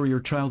make sure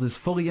your child is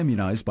fully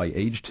immunized by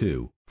age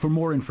 2. For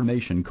more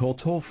information, call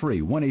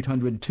toll-free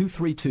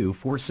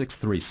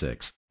 1-800-232-4636.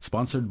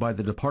 Sponsored by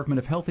the Department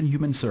of Health and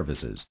Human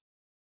Services.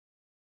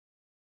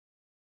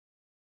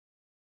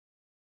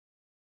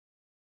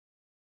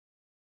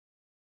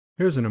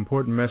 Here's an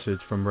important message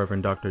from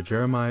Reverend Dr.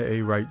 Jeremiah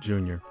A. Wright,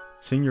 Jr.,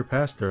 Senior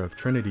Pastor of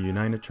Trinity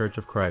United Church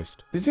of Christ.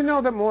 Did you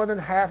know that more than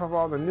half of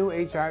all the new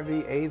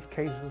HIV/AIDS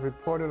cases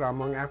reported are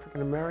among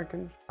African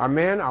Americans? Our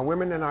men, our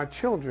women, and our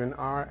children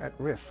are at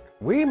risk.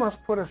 We must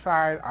put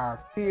aside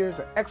our fears,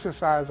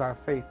 exercise our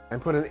faith,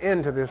 and put an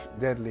end to this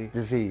deadly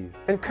disease.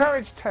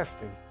 Encourage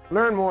testing.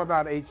 Learn more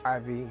about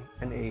HIV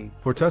and AIDS.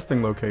 For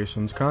testing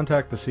locations,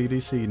 contact the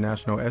CDC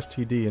National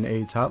STD and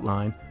AIDS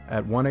Hotline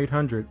at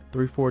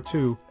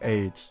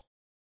 1-800-342-AIDS.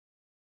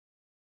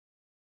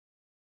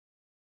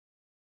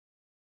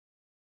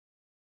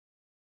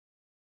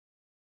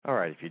 All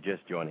right, if you're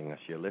just joining us,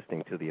 you're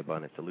listening to the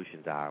Abundant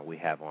Solutions Hour. We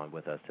have on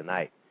with us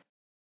tonight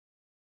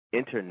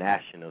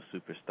international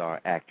superstar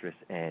actress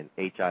and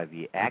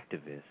HIV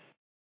activist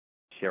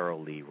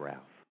Sheryl Lee Ralph.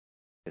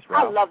 Ms.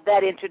 Ralph? I love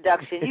that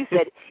introduction. You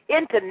said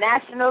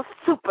international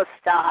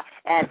superstar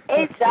and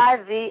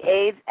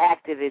HIV/AIDS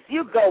activist.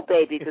 You go,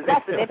 baby, because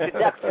that's an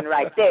introduction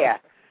right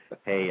there.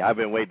 Hey, I've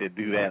been waiting to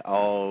do that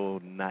all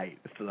night.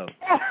 So.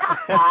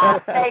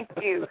 Thank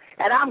you.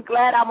 And I'm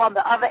glad I'm on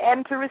the other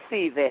end to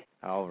receive it.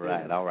 All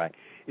right, all right.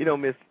 You know,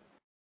 Miss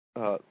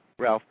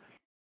Ralph,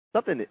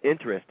 something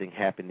interesting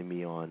happened to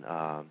me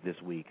on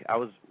this week. I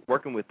was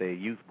working with a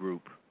youth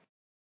group,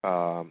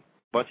 bunch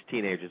of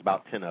teenagers,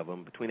 about 10 of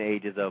them, between the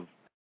ages of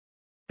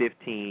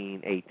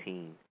 15,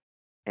 18.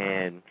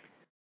 And,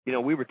 you know,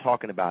 we were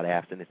talking about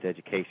abstinence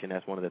education.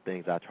 That's one of the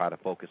things I try to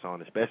focus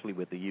on, especially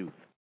with the youth.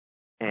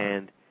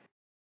 And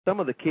some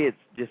of the kids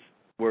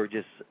were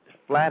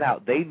flat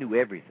out, they knew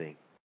everything.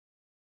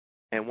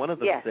 And one of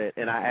them said,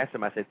 and I asked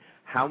them, I said,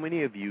 how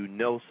many of you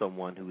know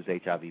someone who's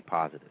HIV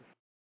positive?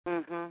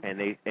 Mm-hmm.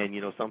 And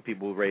you know, some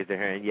people raised their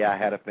hand, I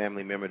had a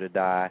family member to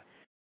die.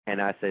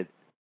 And I said,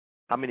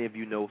 how many of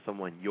you know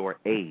someone your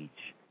age?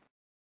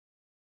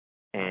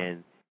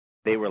 And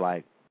they were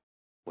like,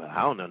 well,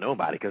 I don't know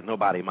nobody because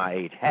nobody my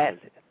age has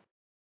it.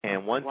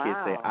 And one kid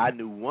said, I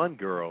knew one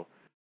girl,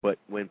 but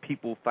when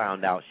people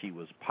found out she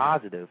was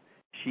positive,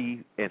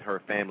 she and her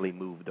family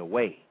moved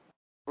away.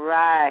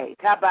 Right.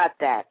 How about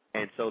that?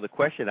 And so the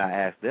question I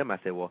asked them, I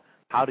said, well,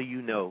 how do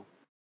you know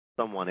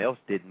someone else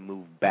didn't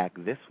move back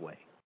this way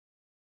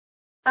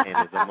and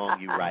is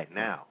among you right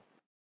now?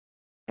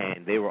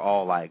 And they were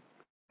all like,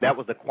 that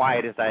was the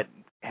quietest I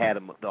had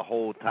them the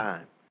whole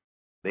time.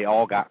 They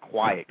all got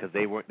quiet because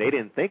they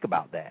didn't think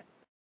about that.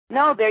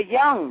 No, they're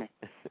young.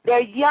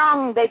 They're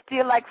young. They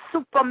feel like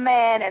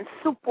Superman and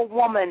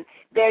Superwoman.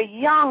 They're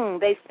young.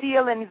 They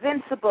feel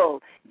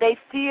invincible. They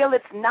feel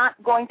it's not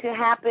going to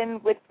happen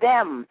with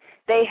them.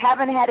 They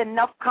haven't had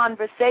enough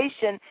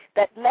conversation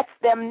that lets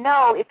them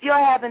know if you're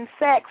having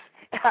sex,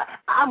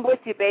 I'm with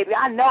you, baby.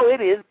 I know it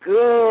is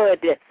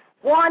good.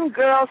 One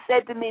girl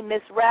said to me,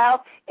 Miss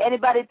Ralph,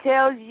 anybody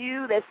tells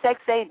you that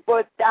sex ain't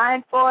worth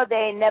dying for, they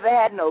ain't never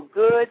had no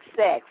good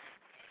sex.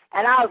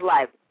 And I was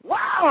like,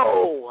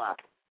 wow.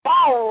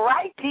 All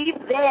righty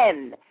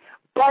then.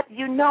 But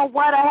you know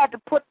what? I had to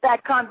put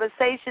that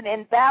conversation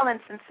in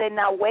balance and say,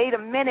 now, wait a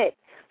minute.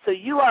 So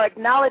you are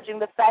acknowledging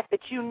the fact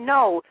that you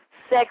know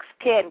sex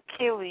can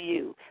kill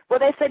you. Well,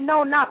 they said,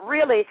 no, not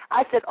really.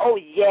 I said, oh,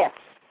 yes,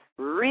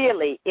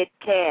 really it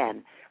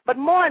can. But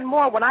more and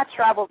more when I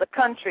travel the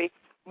country,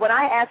 when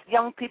I ask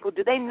young people,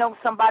 do they know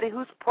somebody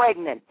who's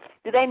pregnant?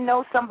 Do they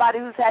know somebody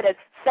who's had a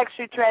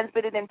sexually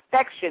transmitted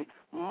infection?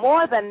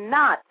 More than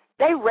not,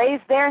 they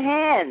raise their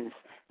hands.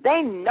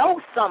 They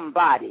know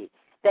somebody.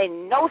 They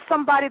know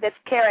somebody that's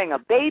carrying a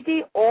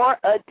baby or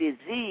a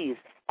disease,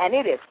 and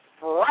it is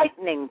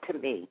frightening to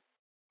me,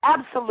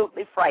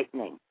 absolutely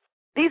frightening.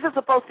 These are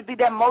supposed to be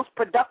their most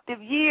productive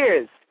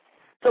years.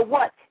 So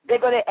what? They're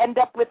going to end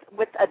up with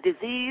a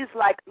disease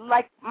like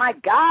my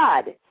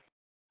God,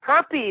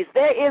 herpes.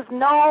 There is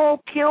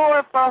no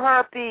cure for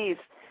herpes.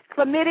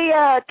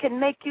 Chlamydia can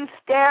make you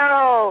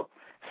sterile.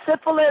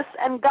 Syphilis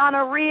and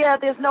gonorrhea,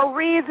 there's no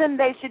reason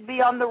they should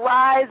be on the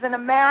rise in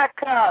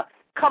America.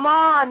 Come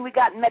on, we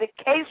got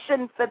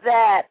medication for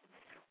that.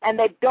 And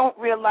they don't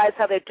realize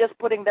how they're just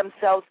putting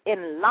themselves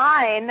in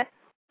line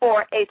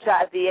for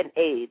HIV and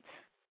AIDS.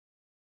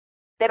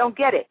 They don't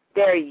get it.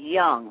 They're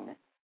young,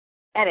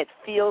 and it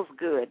feels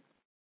good.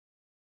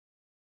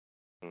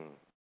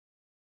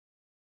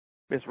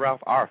 Ms.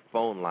 Ralph, our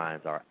phone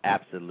lines are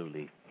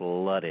absolutely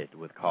flooded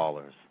with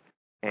callers.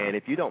 And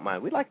if you don't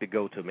mind, we'd like to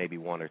go to maybe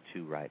one or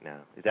two right now.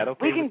 Is that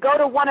okay? We can go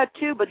to one or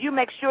two, but you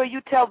make sure you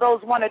tell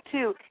those one or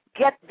two,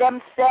 get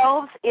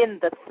themselves in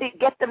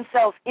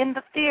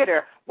the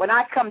theater when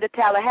I come to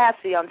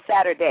Tallahassee on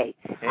Saturday.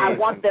 I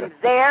want them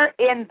there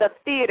in the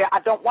theater. I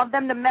don't want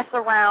them to mess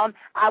around.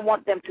 I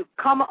want them to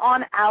come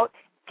on out,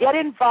 get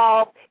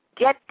involved,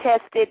 get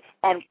tested,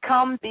 and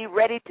come be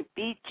ready to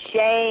be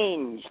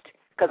changed,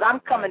 because I'm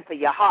coming for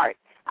your heart.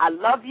 I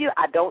love you.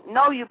 I don't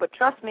know you, but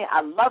trust me,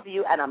 I love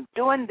you, and I'm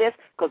doing this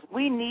because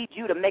we need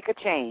you to make a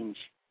change.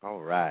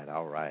 All right,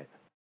 all right.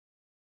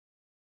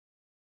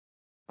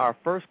 Our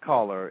first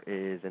caller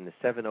is in the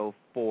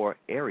 704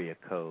 area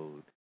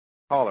code.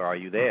 Caller, are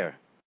you there?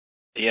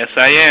 Yes,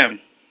 I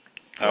am.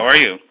 How are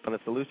you? On the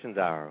Solutions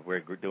Hour. We're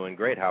doing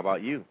great. How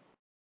about you?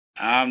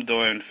 I'm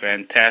doing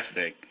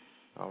fantastic.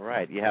 All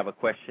right. You have a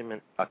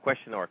question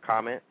or a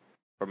comment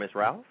for Ms.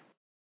 Ralph?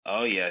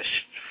 Oh, yes.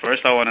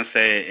 First, I want to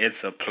say it's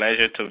a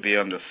pleasure to be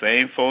on the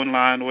same phone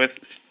line with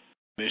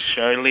Ms.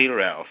 Sheryl Lee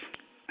Ralph.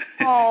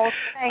 Oh,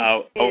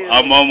 thank you.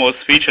 I'm almost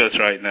speechless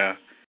right now.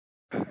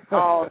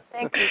 Oh,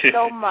 thank you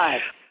so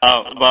much.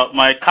 But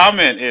my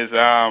comment is,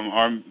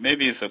 or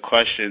maybe it's a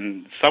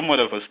question, somewhat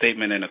of a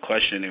statement and a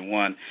question in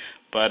one.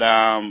 But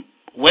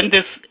when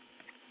this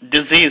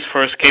disease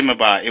first came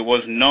about, it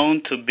was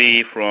known to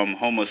be from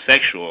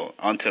homosexual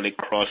until it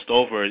crossed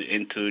over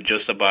into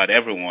just about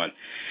everyone.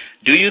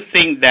 Do you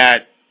think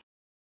that,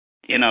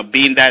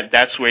 being that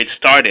that's where it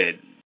started,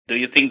 do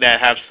you think that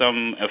have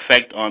some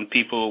effect on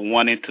people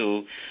wanting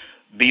to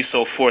be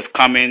so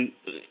forthcoming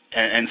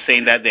and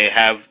saying that they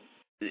have,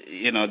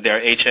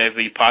 they're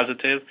HIV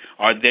positive?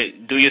 Or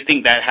do you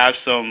think that has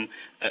some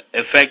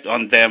effect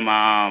on them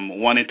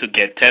wanting to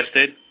get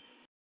tested?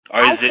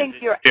 Or is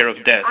it fear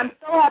of death? I'm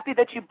so happy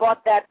that you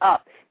brought that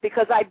up,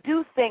 because I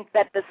do think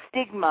that the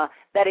stigma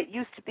that it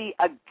used to be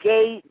a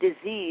gay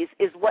disease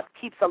is what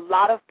keeps a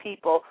lot of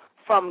people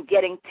from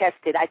getting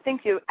tested. I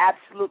think you're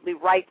absolutely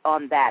right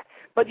on that.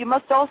 But you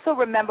must also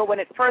remember when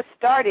it first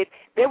started,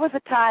 there was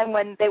a time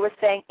when they were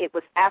saying it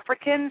was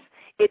Africans,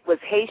 it was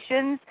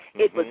Haitians,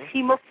 it was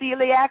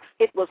hemophiliacs,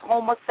 it was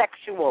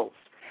homosexuals.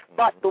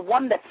 But the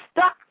one that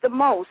stuck the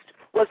most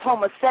was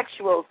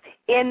homosexuals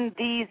in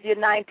these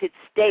United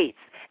States.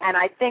 And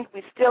I think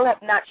we still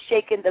have not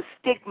shaken the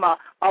stigma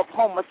of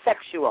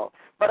homosexual.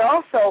 But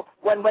also,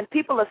 when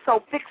people are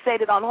so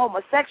fixated on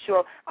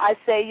homosexual, I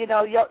say,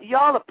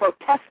 y'all are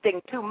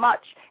protesting too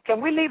much.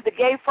 Can we leave the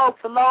gay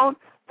folks alone?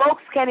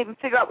 Folks can't even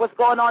figure out what's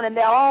going on in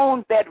their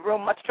own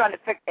bedroom, much trying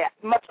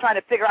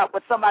to figure out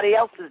what somebody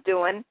else is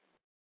doing.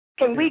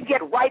 Can we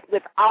get right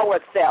with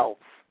ourselves?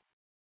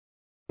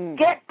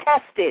 Get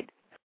tested.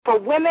 For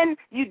women,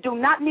 you do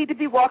not need to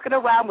be walking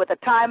around with a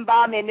time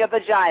bomb in your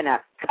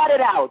vagina. Cut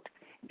it out.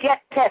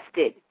 Get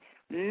tested.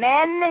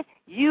 Men,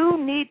 you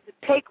need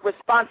to take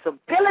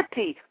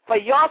responsibility for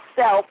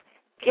yourself.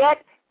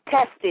 Get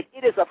tested.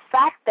 It is a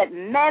fact that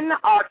men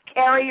are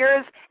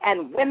carriers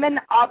and women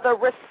are the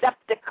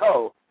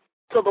receptacle.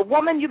 So the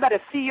woman, you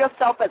better see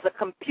yourself as a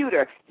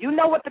computer. You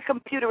know what the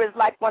computer is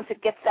like once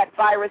it gets that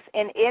virus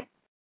in it?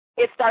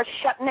 It starts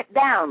shutting it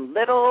down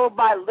little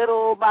by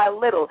little by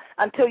little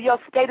until your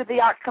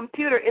state-of-the-art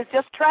computer is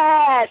just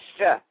trash.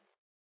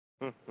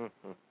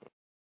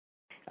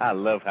 I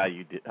love how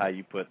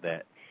you put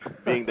that,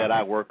 being that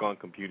I work on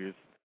computers.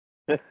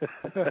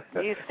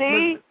 You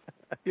see?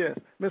 Yes.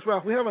 Ms.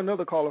 Ralph, we have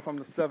another caller from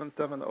the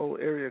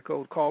 770 area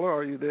code. Caller,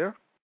 are you there?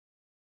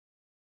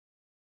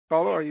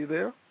 Caller, are you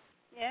there?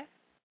 Yes.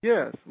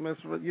 Yes.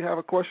 You have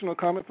a question or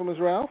comment for Ms.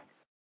 Ralph?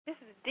 This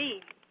is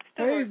Dee.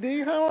 Hey,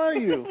 Dee, how are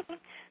you?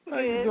 How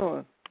you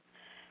doing?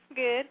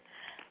 Good.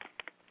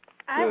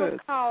 I was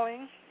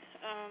calling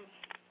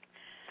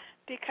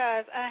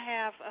because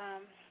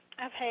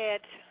I've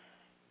had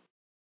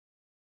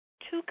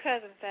two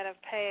cousins that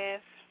have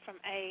passed from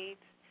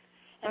AIDS,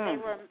 and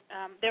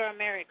they were a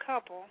married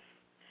couple.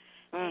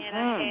 And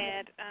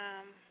I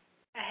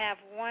have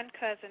one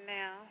cousin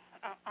now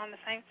on the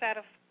same side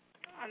of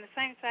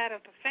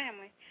the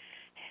family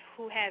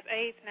who has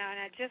AIDS now, and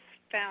I just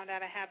found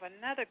out I have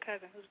another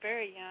cousin who's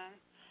very young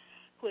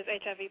who is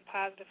HIV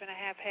positive, and I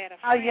have had a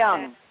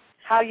friend.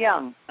 How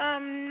young?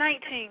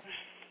 19.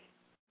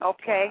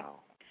 Okay. Wow.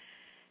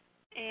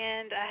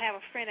 And I have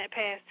a friend that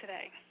passed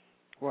today.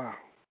 Wow.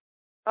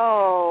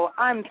 Oh,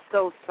 I'm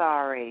so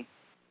sorry.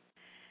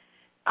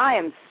 I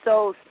am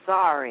so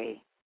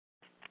sorry.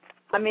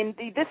 I mean,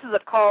 this is a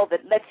call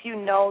that lets you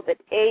know that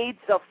AIDS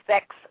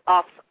affects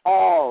us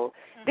all.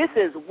 This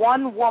is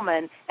one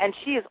woman, and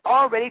she has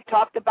already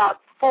talked about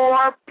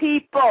 4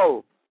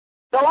 people.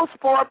 Those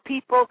 4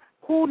 people,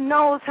 who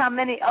knows how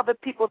many other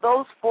people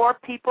those 4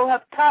 people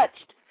have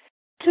touched.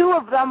 2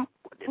 of them,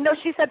 no,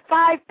 she said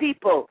 5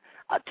 people,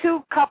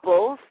 2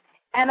 couples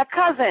and a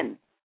cousin,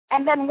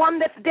 and then 1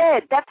 that's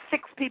dead. That's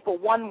 6 people,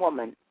 1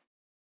 woman.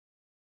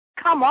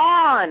 Come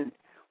on.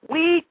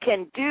 We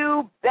can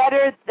do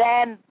better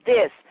than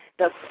this.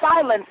 The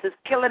silence is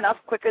killing us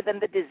quicker than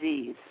the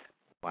disease.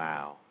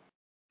 Wow.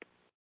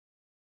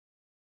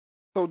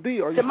 So, Dee,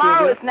 are you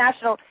Tomorrow's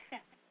still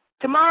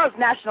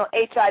National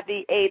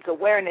HIV/AIDS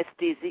Awareness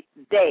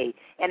Day,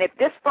 and if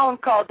this phone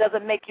call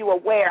doesn't make you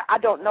aware, I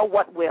don't know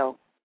what will.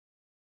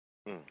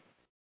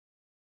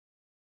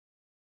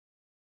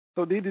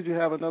 So, Dee, did you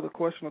have another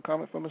question or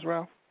comment from Ms.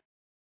 Ralph?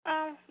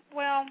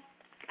 Well,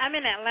 I'm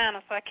in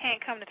Atlanta, so I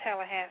can't come to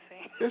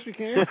Tallahassee. Yes, you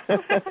can.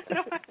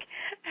 No, I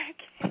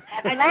can't.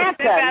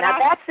 Atlanta, now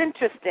that's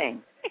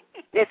interesting.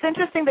 It's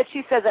interesting that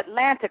she says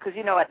Atlanta because,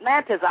 you know,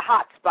 Atlanta is a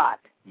hot spot.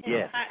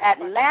 Yes.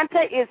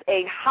 Atlanta is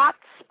a hot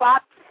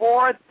spot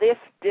for this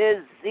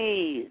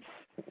disease.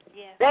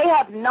 Yes. They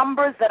have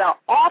numbers that are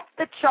off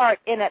the chart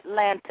in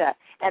Atlanta,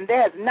 and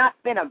there has not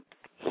been a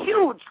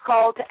huge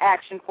call to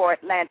action for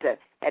Atlanta.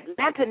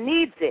 Atlanta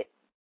needs it.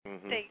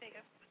 Mm-hmm.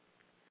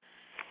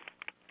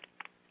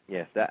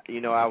 Yes, that,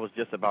 you know, I was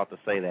just about to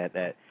say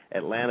that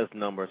Atlanta's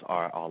numbers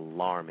are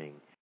alarming.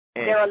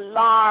 And, they're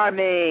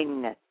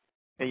alarming.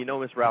 And you know,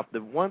 Ms. Ralph, the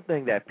one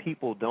thing that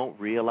people don't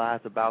realize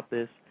about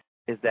this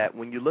is that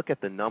when you look at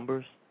the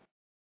numbers,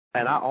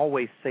 and I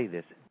always say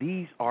this,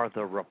 these are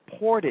the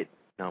reported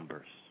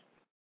numbers.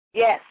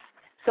 Yes.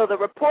 So the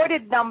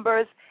reported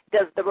numbers,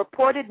 the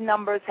reported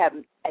numbers have,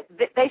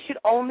 they should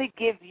only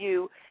give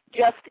you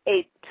just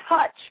a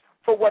touch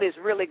for what is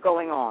really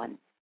going on.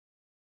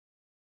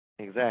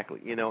 Exactly.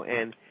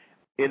 And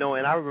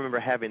I remember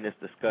having this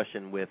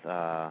discussion with,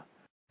 I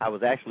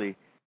was actually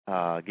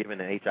giving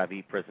an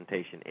HIV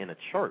presentation in a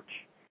church.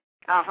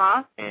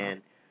 Uh-huh.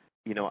 And,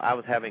 I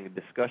was having a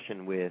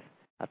discussion with,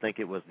 I think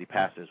it was the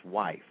pastor's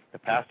wife. The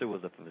pastor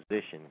was a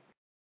physician,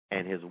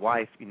 and his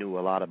wife knew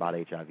a lot about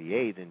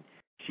HIV/AIDS, and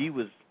she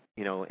was,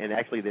 and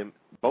actually them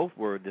both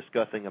were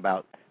discussing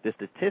about the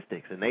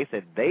statistics, and they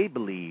said they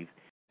believe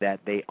that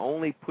they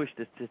only push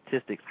the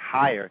statistics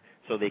higher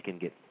so they can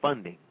get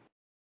funding.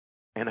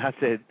 And I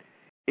said,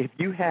 if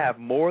you have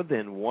more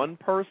than one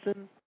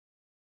person,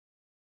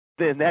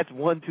 then that's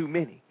one too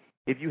many.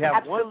 If you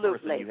have one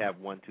person, you have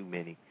one too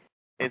many.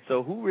 And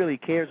so who really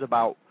cares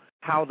about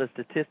how the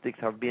statistics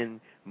have been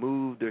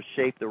moved or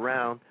shaped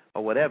around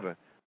or whatever?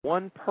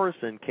 One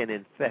person can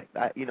infect.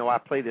 I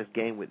play this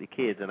game with the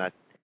kids, and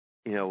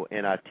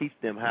I teach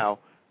them how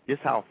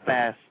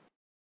fast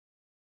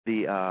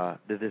the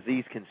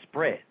disease can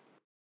spread.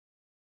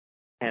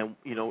 And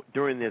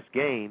during this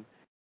game,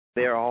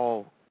 they're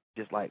all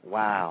just like,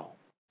 wow.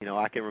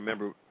 I can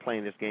remember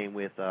playing this game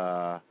with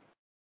I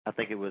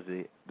think it was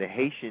the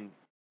Haitian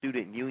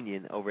Student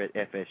Union over at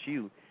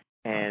FSU,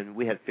 and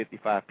we had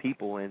 55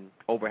 people, and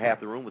over half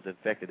the room was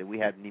infected, and we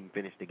hadn't even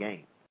finished the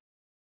game.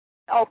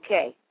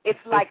 Okay, it's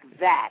like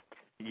that.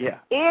 Yeah.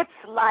 It's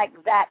like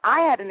that.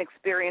 I had an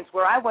experience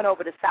where I went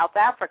over to South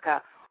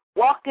Africa,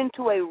 walked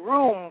into a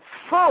room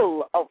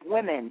full of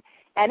women,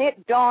 and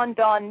it dawned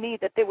on me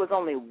that there was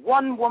only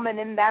one woman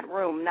in that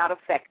room not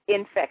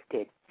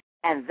infected,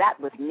 and that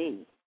was me.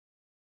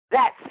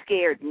 That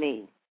scared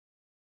me.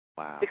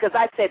 Wow. Because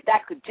I said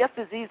that could just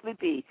as easily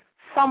be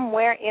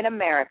somewhere in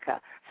America,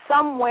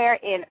 somewhere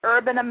in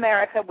urban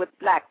America with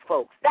black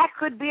folks. That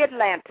could be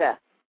Atlanta.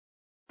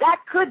 That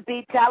could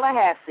be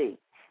Tallahassee.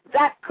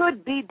 That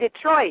could be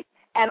Detroit.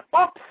 And,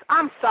 oops,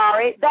 I'm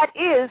sorry, that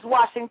is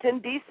Washington,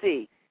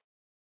 D.C.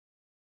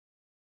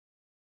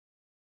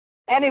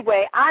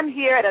 Anyway, I'm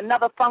here at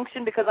another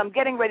function because I'm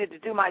getting ready to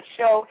do my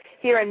show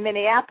here in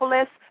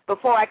Minneapolis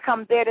before I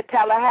come there to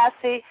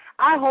Tallahassee.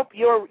 I hope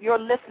your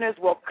listeners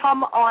will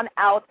come on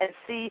out and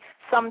see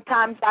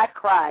Sometimes I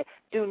Cry.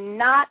 Do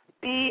not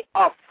be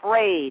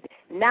afraid.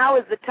 Now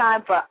is the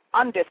time for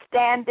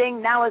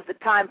understanding. Now is the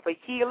time for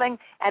healing,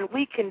 and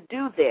we can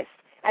do this.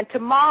 And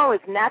tomorrow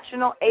is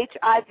National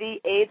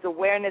HIV/AIDS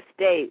Awareness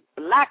Day.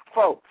 Black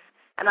folks,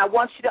 and I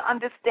want you to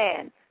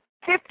understand,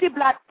 50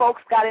 black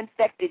folks got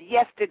infected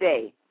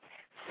yesterday.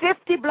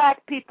 50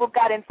 black people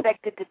got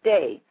infected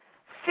today.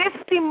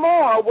 50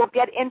 more will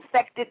get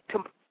infected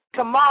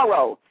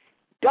tomorrow.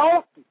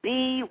 Don't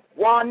be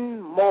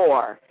one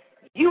more.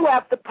 You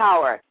have the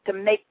power to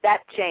make that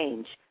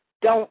change.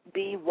 Don't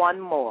be one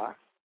more.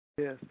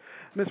 Yes.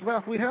 Ms.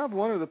 Ralph, we have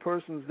one of the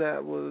persons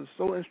that was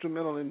so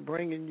instrumental in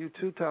bringing you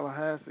to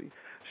Tallahassee.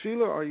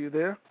 Sheila, are you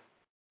there?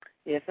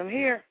 Yes, I'm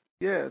here.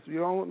 Yes,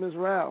 you're on with Ms.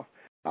 Ralph.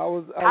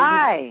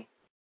 Hi.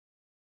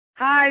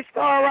 Hi,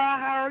 Sarah.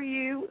 How are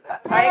you?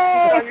 Hey,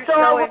 I saw your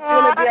show in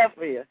Sarah.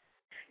 Philadelphia.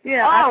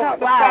 Yeah, I talk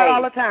to Scott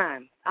all the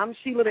time. I'm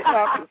Sheila that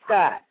talks to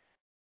Scott.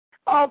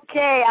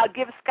 Okay, I'll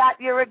give Scott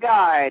your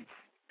regards.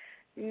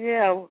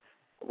 Yeah,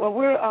 Well,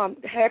 we're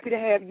happy to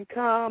have you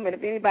come, and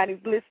if anybody's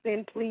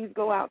listening, please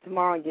go out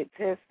tomorrow and get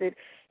tested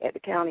at the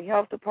County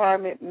Health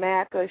Department,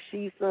 MACA,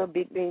 SHISA,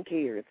 Big Ben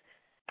Cares.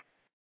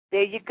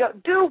 There you go.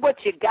 Do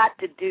what you got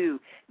to do.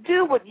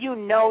 Do what you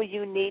know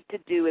you need to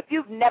do. If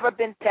you've never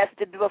been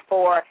tested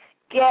before,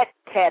 get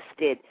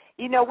tested.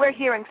 You know, we're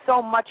hearing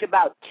so much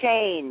about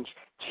change.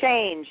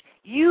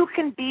 You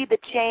can be the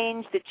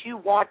change that you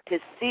want to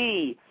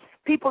see.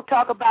 People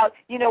talk about,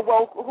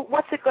 well,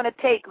 what's it going to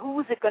take?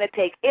 Who's it going to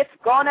take? It's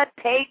going to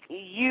take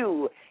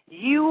you.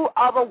 You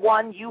are the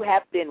one you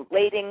have been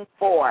waiting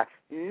for.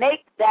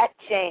 Make that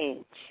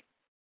change.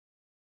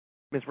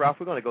 Ms. Ralph,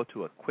 we're going to go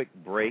to a quick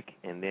break,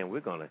 and then we're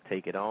going to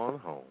take it on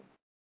home.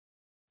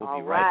 We'll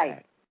be right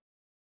back.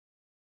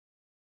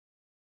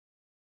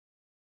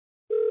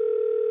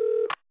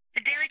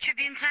 The Daily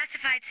Tribune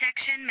Classified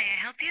section. May I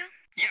help you?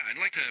 Yeah, I'd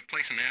like to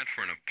place an ad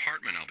for an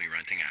apartment I'll be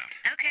renting out.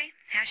 Okay.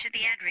 How should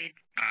the ad read?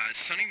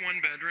 Sunny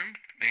one-bedroom,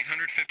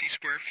 850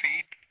 square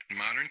feet,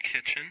 modern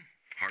kitchen,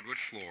 hardwood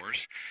floors,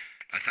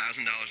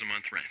 $1,000 a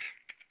month rent.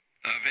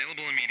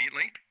 Available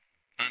immediately,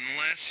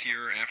 unless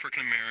you're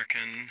African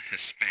American,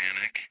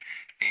 Hispanic,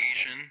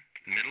 Asian,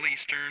 Middle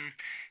Eastern,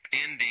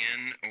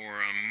 Indian,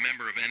 or a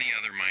member of any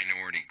other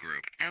minority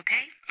group.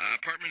 Okay.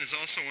 Apartment is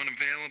also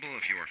unavailable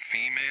if you are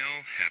female,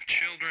 have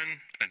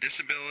children, a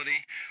disability,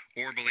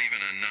 or believe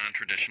in a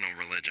non-traditional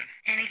religion.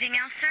 Anything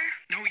else, sir?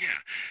 Oh, yeah.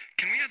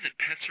 Can we add that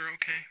pets are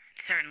okay?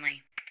 Certainly.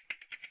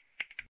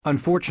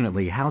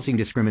 Unfortunately, housing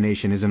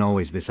discrimination isn't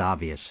always this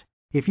obvious.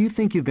 If you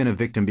think you've been a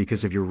victim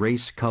because of your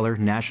race, color,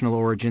 national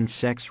origin,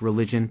 sex,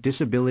 religion,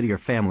 disability, or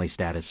family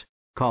status,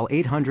 call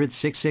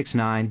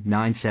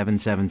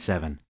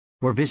 800-669-9777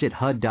 or visit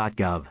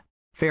HUD.gov.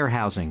 Fair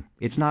housing.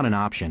 It's not an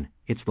option.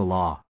 It's the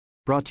law.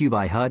 Brought to you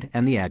by HUD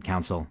and the Ad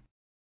Council.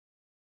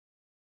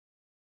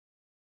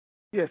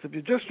 Yes, if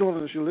you're just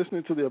joining us, you're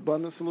listening to the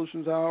Abundant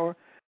Solutions Hour,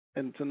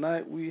 and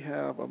tonight we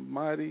have a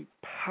mighty,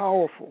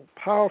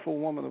 powerful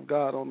woman of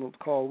God on the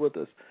call with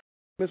us.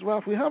 Ms.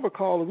 Ralph, we have a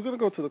caller. We're going to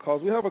go to the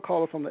calls. We have a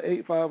caller from the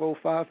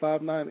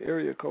 850-559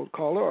 area code.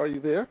 Caller, are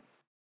you there?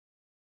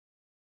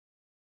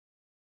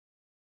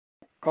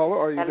 Caller,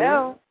 are you there?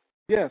 Hello?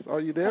 Yes,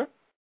 are you there?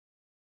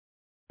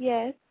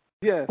 Yes.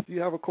 Yes. Do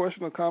you have a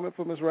question or comment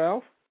for Ms.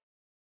 Ralph?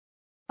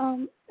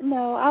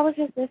 No, I was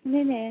just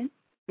listening in.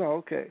 No,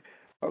 okay.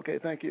 Okay,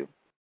 thank you.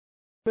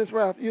 Ms.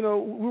 Ralph, we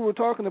were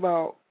talking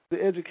about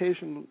the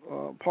education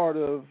part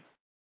of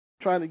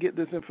trying to get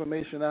this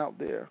information out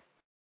there.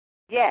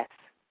 Yes.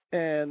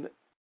 And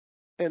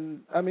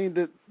I mean,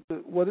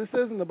 what it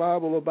says in the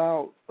Bible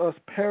about us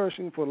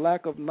perishing for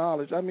lack of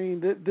knowledge, I mean,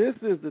 this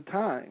is the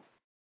time.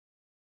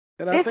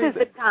 And this is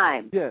the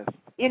time. Yes.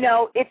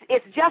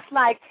 It's just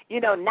like,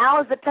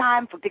 now is the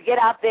time to get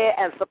out there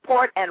and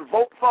support and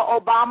vote for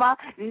Obama.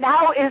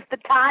 Now is the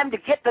time to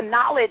get the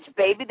knowledge,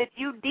 baby, that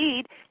you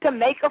need to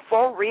make a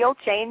full, real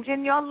change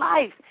in your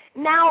life.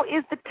 Now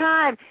is the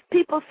time.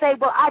 People say,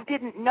 well, I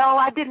didn't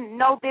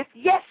know this.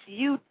 Yes,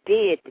 you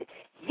did.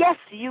 Yes,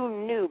 you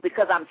knew,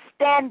 because I'm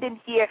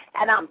standing here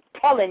and I'm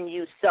telling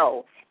you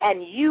so.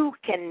 And you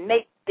can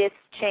make this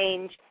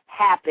change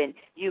happen.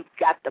 You've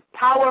got the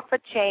power for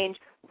change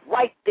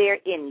right there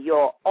in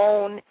your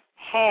own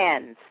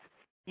hands.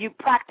 You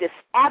practice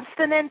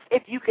abstinence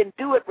if you can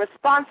do it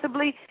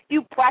responsibly.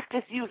 You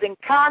practice using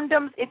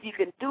condoms if you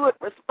can do it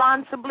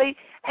responsibly.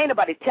 Ain't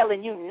nobody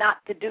telling you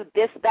not to do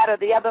this, that, or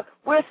the other.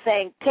 We're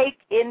saying take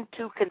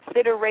into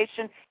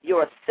consideration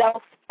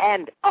yourself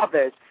and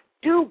others.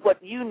 Do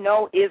what you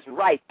know is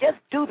right. Just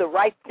do the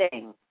right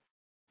thing.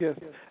 Yes.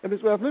 And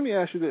Ms. Ralph, let me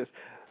ask you this.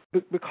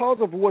 Because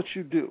of what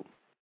you do,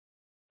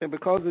 and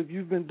because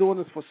you've been doing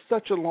this for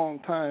such a long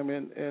time,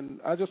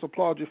 and I just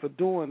applaud you for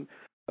doing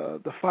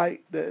the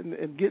fight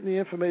and getting the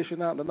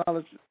information out and the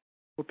knowledge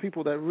for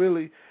people that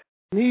really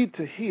need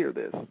to hear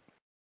this.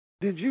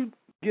 Did you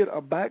get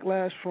a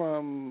backlash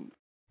from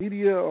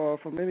media or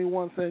from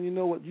anyone saying, you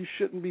know what, you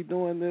shouldn't be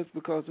doing this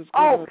because it's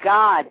Oh,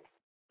 God.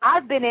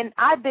 I've been in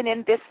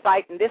this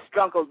fight and this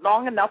struggle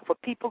long enough for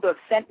people to have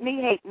sent me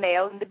hate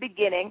mail in the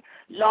beginning,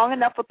 long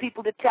enough for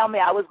people to tell me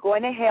I was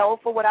going to hell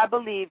for what I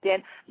believed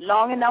in,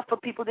 long enough for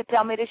people to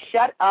tell me to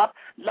shut up,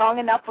 long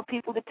enough for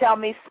people to tell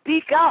me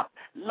speak up,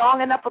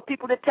 long enough for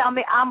people to tell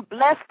me I'm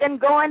blessed and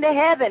going to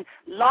heaven,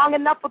 long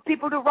enough for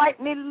people to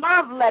write me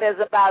love letters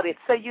about it.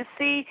 So you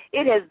see,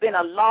 it has been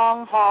a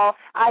long haul.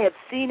 I have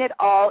seen it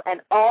all,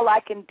 and all I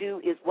can do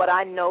is what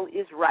I know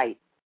is right.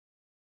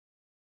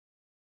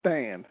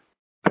 Stand.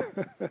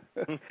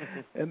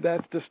 And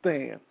that's the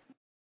stand.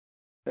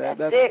 That's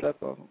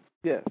awesome.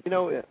 Yes.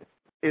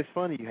 It's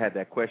funny you had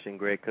that question,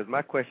 Greg, because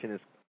my question is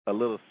a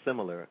little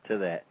similar to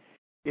that.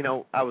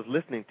 I was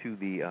listening to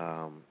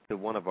to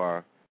one of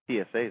our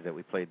PSAs that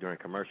we played during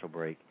commercial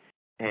break,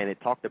 and it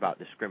talked about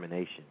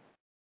discrimination.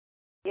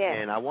 Yeah.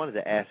 And I wanted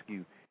to ask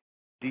you,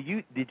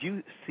 did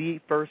you see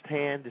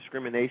firsthand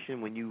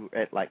discrimination when you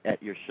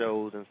at your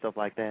shows and stuff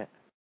like that?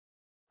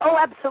 Oh,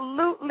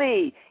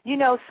 absolutely. You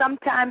know,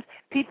 sometimes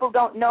people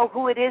don't know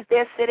who it is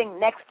they're sitting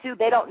next to.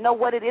 They don't know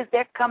what it is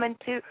they're coming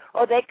to,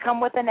 or they come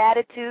with an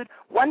attitude.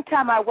 One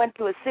time I went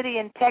to a city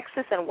in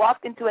Texas and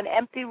walked into an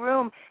empty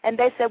room, and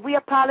they said, "We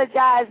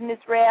apologize, Miss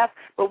Ralph,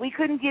 but we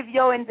couldn't give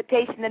your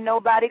invitation to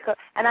nobody."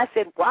 And I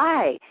said,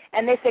 "Why?"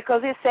 And they said,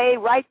 "Because it say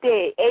right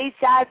there,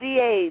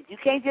 HIV/AIDS. You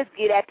can't just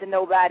get that to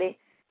nobody."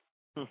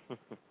 And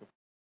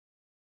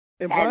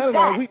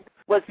that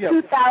was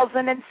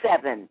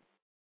 2007.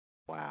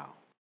 Wow.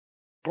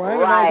 Brian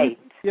right.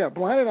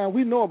 Brian and I,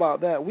 we know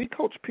about that. We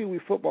coach Pee Wee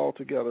football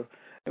together,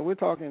 and we're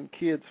talking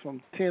kids from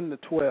 10 to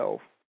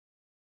 12.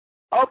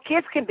 Oh,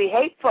 kids can be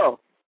hateful.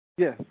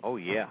 Yes. Oh,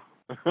 yeah.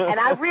 And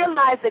I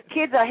realize that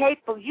kids are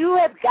hateful. You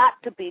have got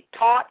to be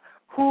taught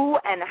who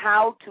and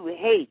how to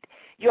hate.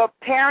 Your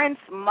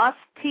parents must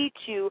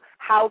teach you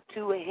how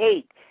to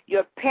hate.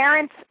 Your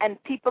parents and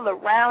people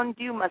around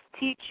you must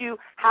teach you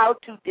how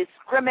to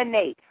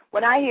discriminate.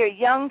 When I hear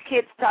young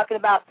kids talking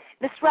about,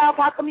 "Miss Ralph,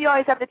 how come you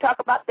always have to talk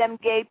about them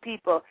gay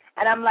people?"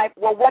 And I'm like,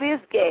 well, what is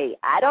gay?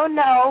 I don't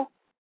know.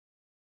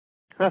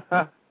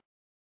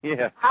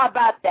 Yeah. How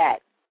about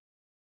that?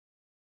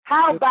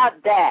 How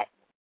about that?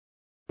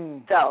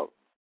 So.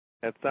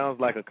 That sounds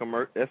like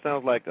that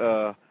sounds like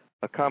a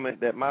comment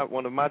that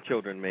one of my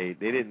children made.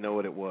 They didn't know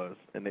what it was,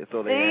 and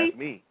so they asked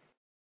me.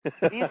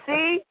 You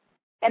see?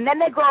 And then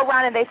they go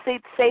around and they say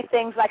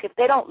things like, if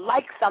they don't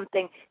like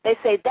something, they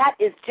say, "That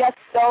is just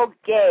so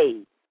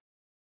gay."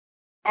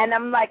 And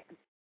I'm like,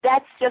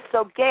 that's just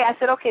so gay. I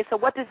said, okay, so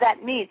what does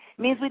that mean?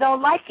 It means we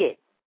don't like it.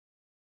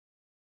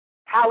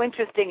 How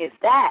interesting is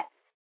that?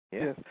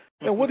 Yes.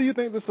 And what do you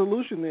think the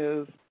solution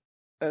is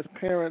as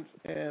parents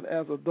and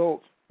as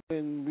adults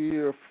when we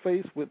are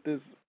faced with this,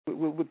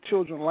 with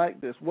children like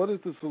this? What is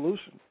the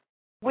solution?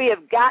 We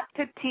have got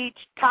to teach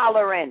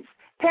tolerance.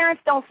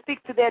 Parents don't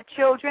speak to their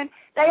children.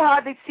 They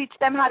hardly teach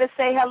them how to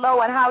say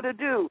hello and how to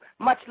do,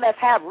 much less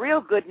have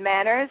real good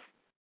manners.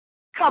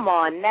 Come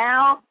on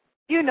now.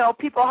 You know,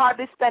 people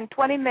hardly spend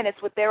 20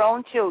 minutes with their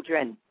own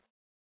children.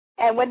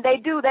 And when they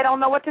do, they don't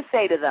know what to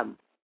say to them.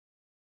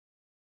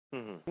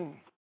 Mm-hmm.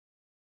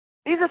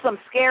 These are some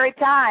scary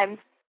times.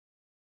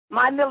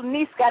 My little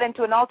niece got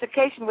into an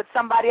altercation with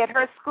somebody at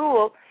her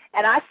school,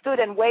 and I stood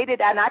and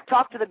waited, and I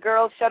talked to the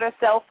girl, shut her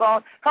cell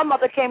phone. Her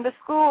mother came to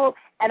school,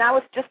 and I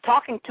was just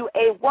talking to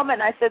a woman.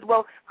 I said,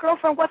 "Well,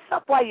 girlfriend, what's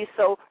up? Why are you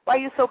so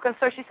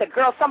concerned?" She said,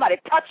 "Girl, somebody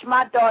touched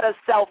my daughter's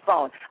cell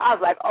phone." I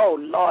was like, "Oh,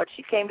 Lord,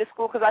 she came to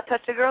school because I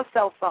touched a girl's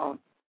cell phone."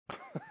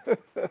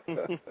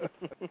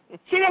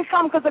 She didn't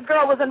come because the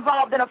girl was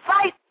involved in a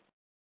fight.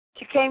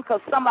 She came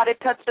because somebody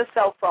touched her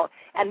cell phone.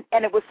 And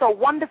it was so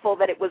wonderful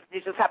that it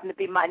just happened to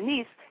be my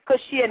niece, because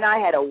she and I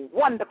had a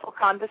wonderful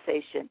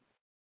conversation.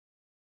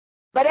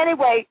 But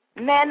anyway,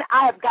 men,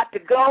 I have got to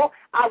go.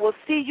 I will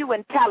see you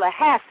in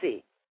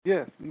Tallahassee.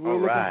 Yes, we're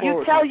looking right. forward.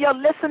 You tell your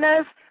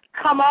listeners,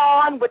 come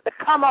on with the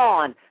come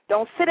on.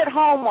 Don't sit at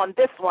home on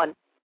this one.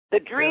 The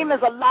dream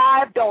is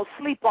alive. Don't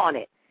sleep on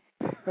it.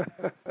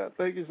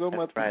 Thank you so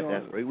much for joining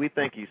us. We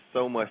thank you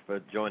so much for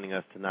joining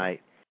us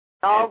tonight.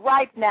 All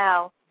right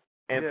now.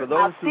 And for those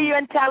I'll see you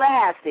in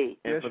Tallahassee.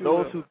 And for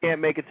those who can't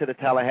make it to the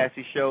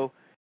Tallahassee show,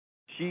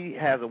 she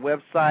has a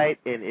website,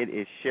 and it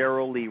is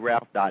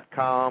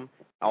SherylLeeRalph.com.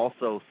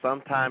 Also,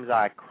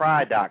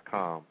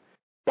 sometimesicry.com.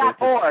 .org.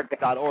 .org.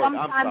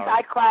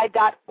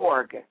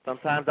 Sometimesicry.org.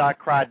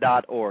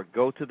 Sometimesicry.org.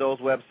 Go to those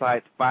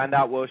websites. Find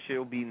out where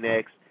she'll be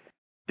next.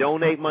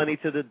 Donate money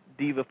to the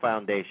Diva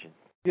Foundation.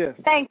 Yes.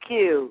 Thank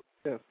you.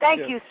 Yes.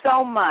 Thank you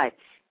so much.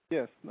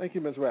 Yes. Thank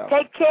you, Ms. Ralph.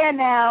 Take care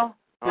now.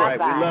 All right.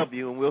 Bye-bye. We love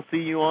you, and we'll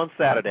see you on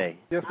Saturday.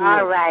 Yes, we will.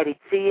 All righty.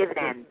 See you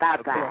then.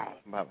 Bye-bye.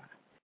 Bye-bye.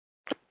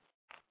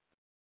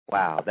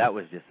 Wow, that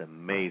was just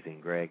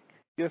amazing, Greg.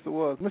 Yes, it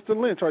was. Mr.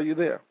 Lynch, are you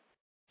there?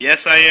 Yes,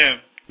 I am.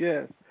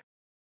 Yes.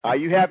 Are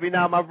you happy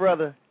now, my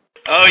brother?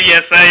 Oh,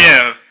 yes,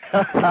 I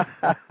am.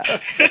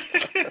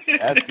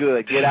 That's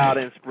good. Get out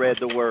and spread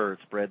the word.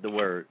 Spread the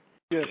word.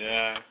 Yes.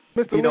 Yeah.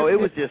 Mr. You know, Lynch,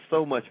 it was just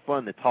so much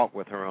fun to talk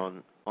with her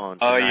on tonight.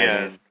 Oh,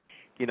 yeah. And,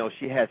 you know,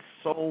 she had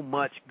so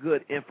much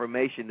good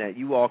information that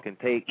you all can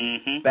take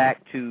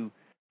back to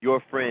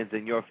your friends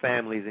and your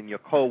families and your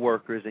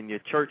coworkers and your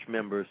church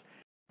members.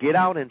 Get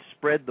out and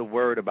spread the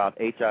word about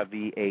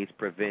HIV/AIDS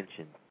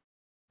prevention.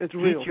 It's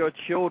real. Teach your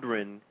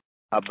children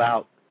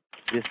about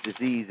this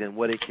disease and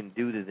what it can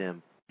do to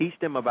them. Teach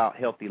them about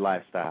healthy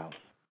lifestyles.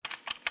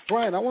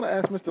 Brian, I want to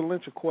ask Mr.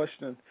 Lynch a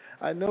question.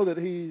 I know that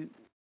he's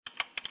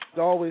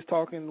always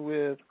talking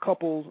with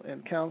couples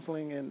and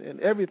counseling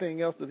and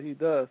everything else that he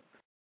does.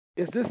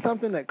 Is this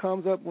something that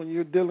comes up when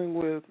you're dealing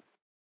with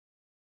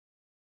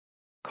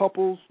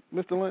couples,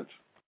 Mr. Lynch?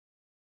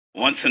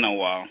 Once in a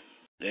while.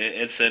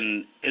 It's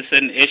an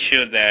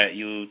issue that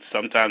you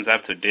sometimes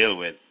have to deal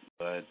with,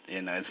 but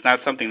you know, it's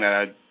not something that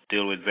I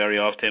deal with very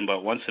often,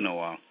 but once in a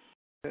while.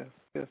 Yes,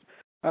 yes.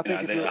 I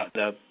think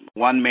the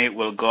one mate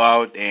will go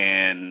out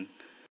and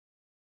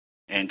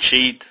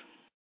cheat,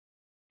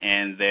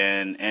 and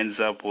then ends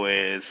up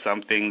with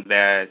something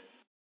that,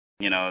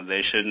 you know,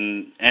 they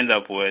shouldn't end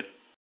up with,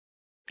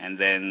 and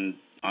then,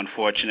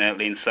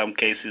 unfortunately, in some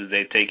cases,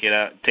 they take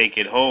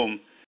it home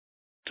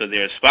to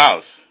their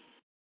spouse.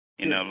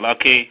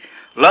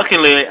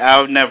 Luckily,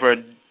 I've never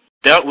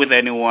dealt with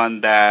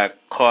anyone that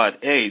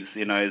caught AIDS.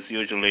 It's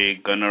usually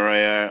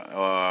gonorrhea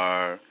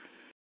or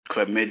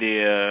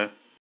chlamydia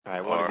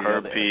or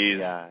herpes.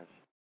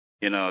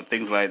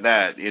 Things like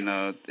that.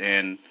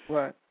 And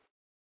right.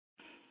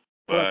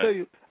 But I tell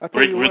you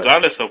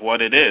regardless of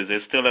what it is,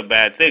 it's still a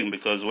bad thing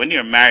because when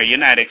you're married, you're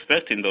not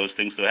expecting those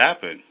things to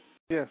happen.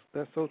 Yes,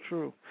 that's so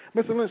true.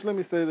 Mr. Lynch, let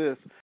me say this.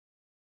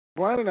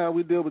 Brian and I,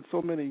 we deal with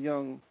so many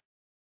young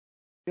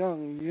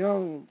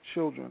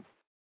children.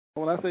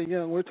 When I say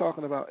young, we're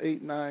talking about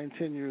 8, 9,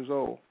 10 years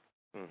old.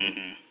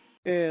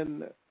 Mm-hmm.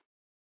 And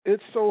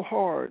it's so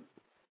hard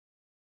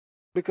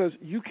because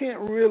you can't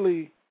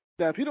really,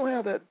 now if you don't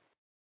have that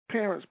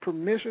parent's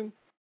permission,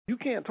 you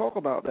can't talk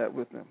about that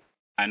with them.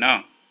 I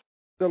know.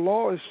 The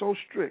law is so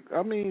strict.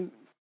 I mean,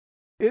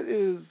 it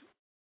is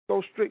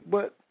so strict,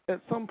 but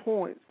at some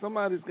point,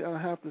 somebody's going to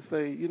have to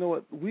say, you know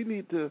what, we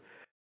need to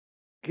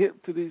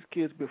get to these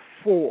kids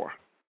before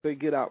they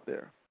get out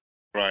there.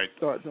 Right.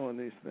 Start doing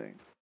these things.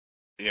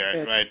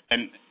 Yeah, right.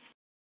 And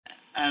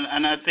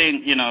I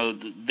think,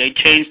 they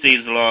changed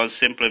these laws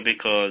simply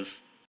because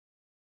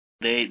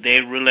they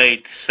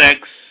relate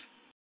sex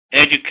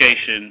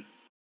education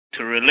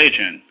to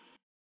religion.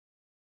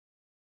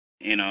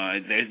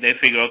 They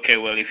figure, okay,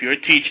 well, if you're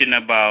teaching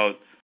about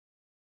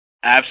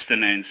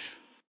abstinence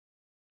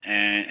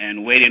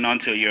and waiting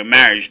until your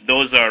marriage,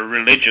 those are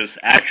religious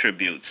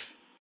attributes.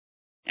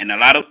 And a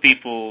lot of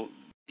people,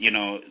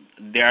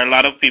 there are a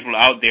lot of people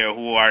out there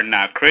who are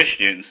not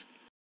Christians,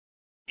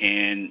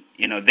 and,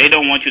 they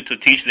don't want you to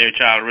teach their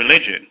child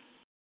religion.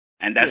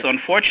 And that's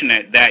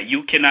unfortunate that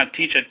you cannot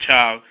teach a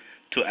child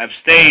to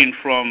abstain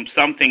from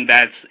something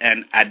that's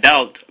an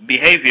adult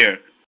behavior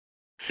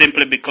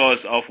simply because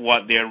of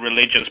what their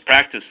religious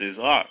practices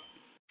are.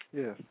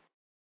 Yes,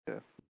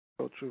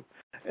 so true.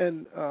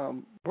 And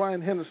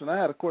Brian Henderson, I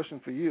had a question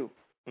for you.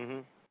 Mm-hmm.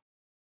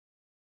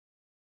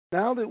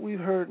 Now that we've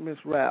heard Miss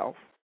Ralph,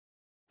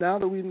 now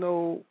that we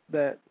know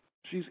that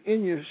she's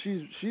in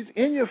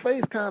your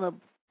face kind of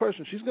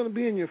person, she's going to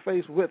be in your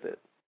face with it.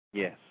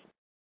 Yes.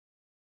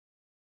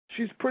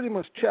 She's pretty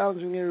much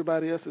challenging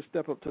everybody else to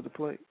step up to the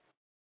plate.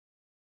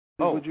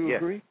 Would you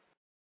agree?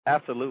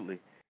 Absolutely.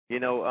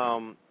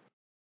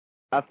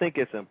 I think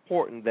it's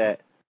important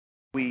that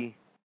we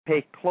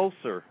pay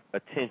closer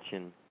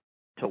attention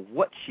to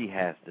what she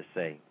has to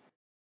say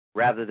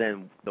rather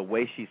than the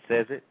way she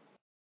says it.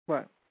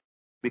 Right.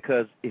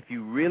 Because if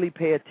you really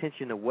pay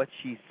attention to what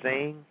she's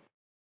saying,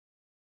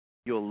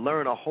 you'll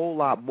learn a whole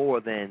lot more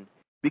than,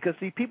 because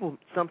see, people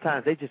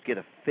sometimes they just get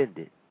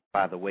offended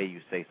by the way you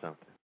say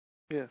something.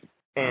 Yes.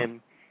 And,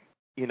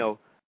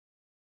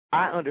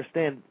 I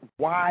understand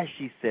why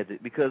she says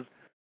it, because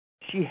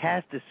she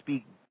has to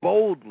speak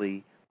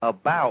boldly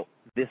about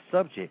this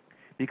subject,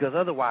 because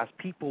otherwise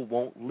people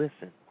won't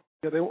listen.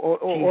 Yeah, they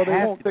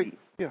won't take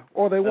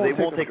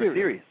her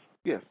serious.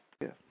 Yes.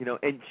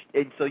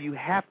 And so you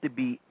have to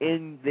be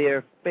in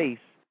their face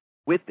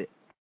with it.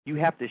 You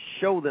have to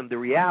show them the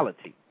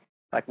reality.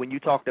 Like when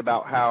you talked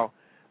about how,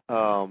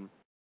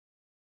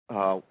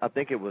 I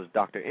think it was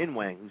Dr.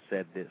 Inwang who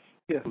said this.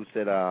 Yes. Who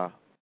said,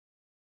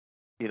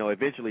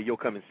 eventually you'll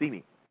come and see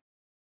me.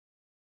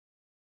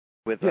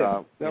 With,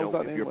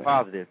 if you're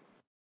positive,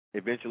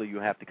 eventually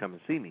you'll have to come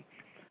and see me.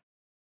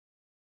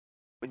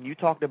 When you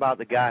talked about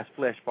the guy's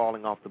flesh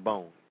falling off the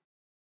bone,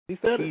 he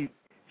said it.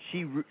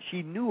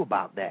 She knew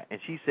about that, and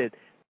she said,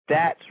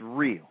 that's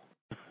real.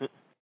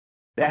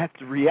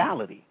 That's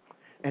reality.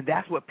 And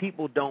that's what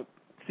people don't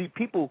see.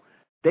 People,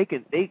 they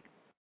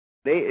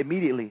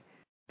immediately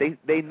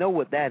know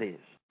what that is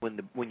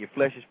when your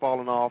flesh is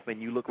falling off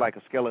and you look like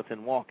a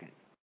skeleton walking.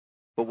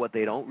 But what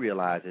they don't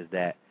realize is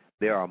that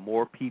there are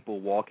more people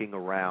walking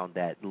around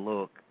that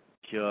look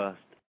just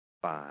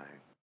fine.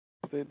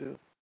 They do.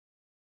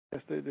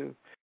 Yes, they do.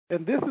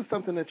 And this is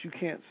something that you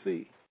can't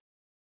see.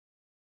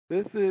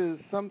 This is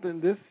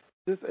something, this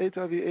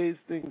HIV/AIDS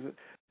thing,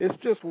 it's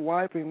just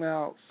wiping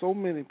out so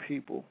many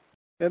people.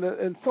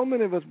 And so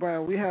many of us,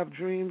 Brian, we have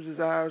dreams,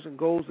 desires, and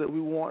goals that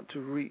we want to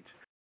reach.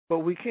 But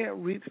we can't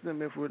reach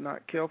them if we're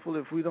not careful,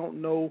 if we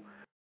don't know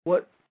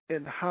what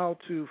and how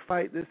to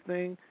fight this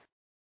thing.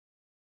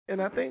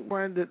 And I think,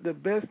 Brian, that the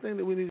best thing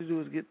that we need to do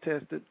is get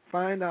tested,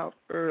 find out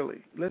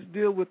early. Let's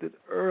deal with it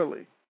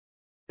early.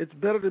 It's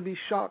better to be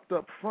shocked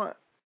up front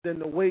than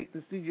to wait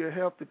and see your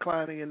health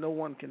declining and no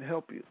one can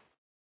help you.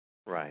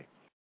 Right.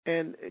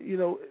 And,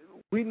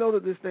 we know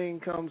that this thing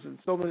comes in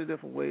so many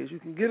different ways. You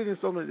can get it in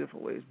so many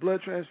different ways,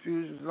 blood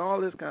transfusions and all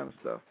this kind of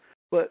stuff.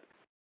 But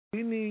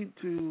we need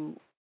to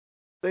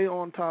stay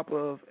on top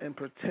of and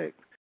protect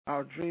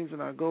our dreams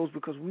and our goals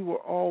because we were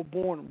all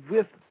born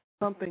with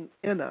something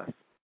in us.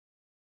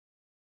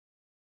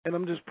 And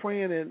I'm just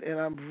praying and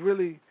I'm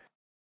really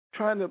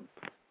trying to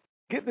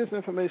get this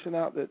information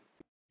out that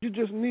you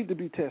just need to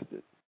be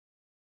tested.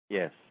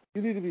 Yes.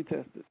 You need to be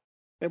tested.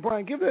 And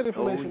Brian, give that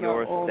information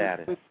out on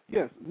status.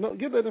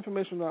 Give that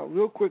information out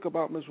real quick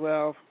about Ms.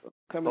 Ralph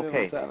coming in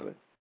on Saturday.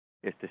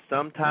 It's the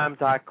Sometimes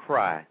I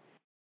Cry.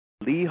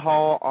 Lee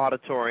Hall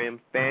Auditorium,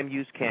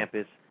 FAMU's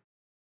campus,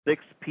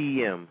 6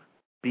 p.m.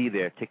 Be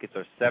there. Tickets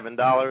are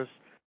 $7,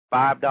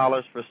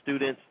 $5 for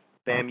students.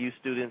 FAMU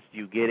students,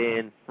 you get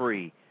in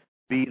free.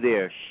 Be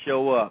there.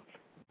 Show up.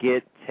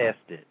 Get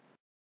tested.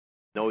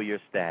 Know your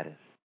status.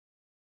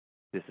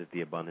 This is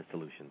the Abundant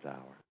Solutions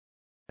Hour.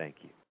 Thank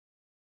you.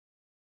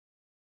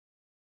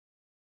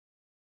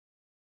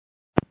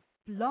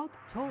 Blog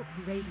Talk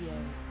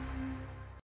Radio.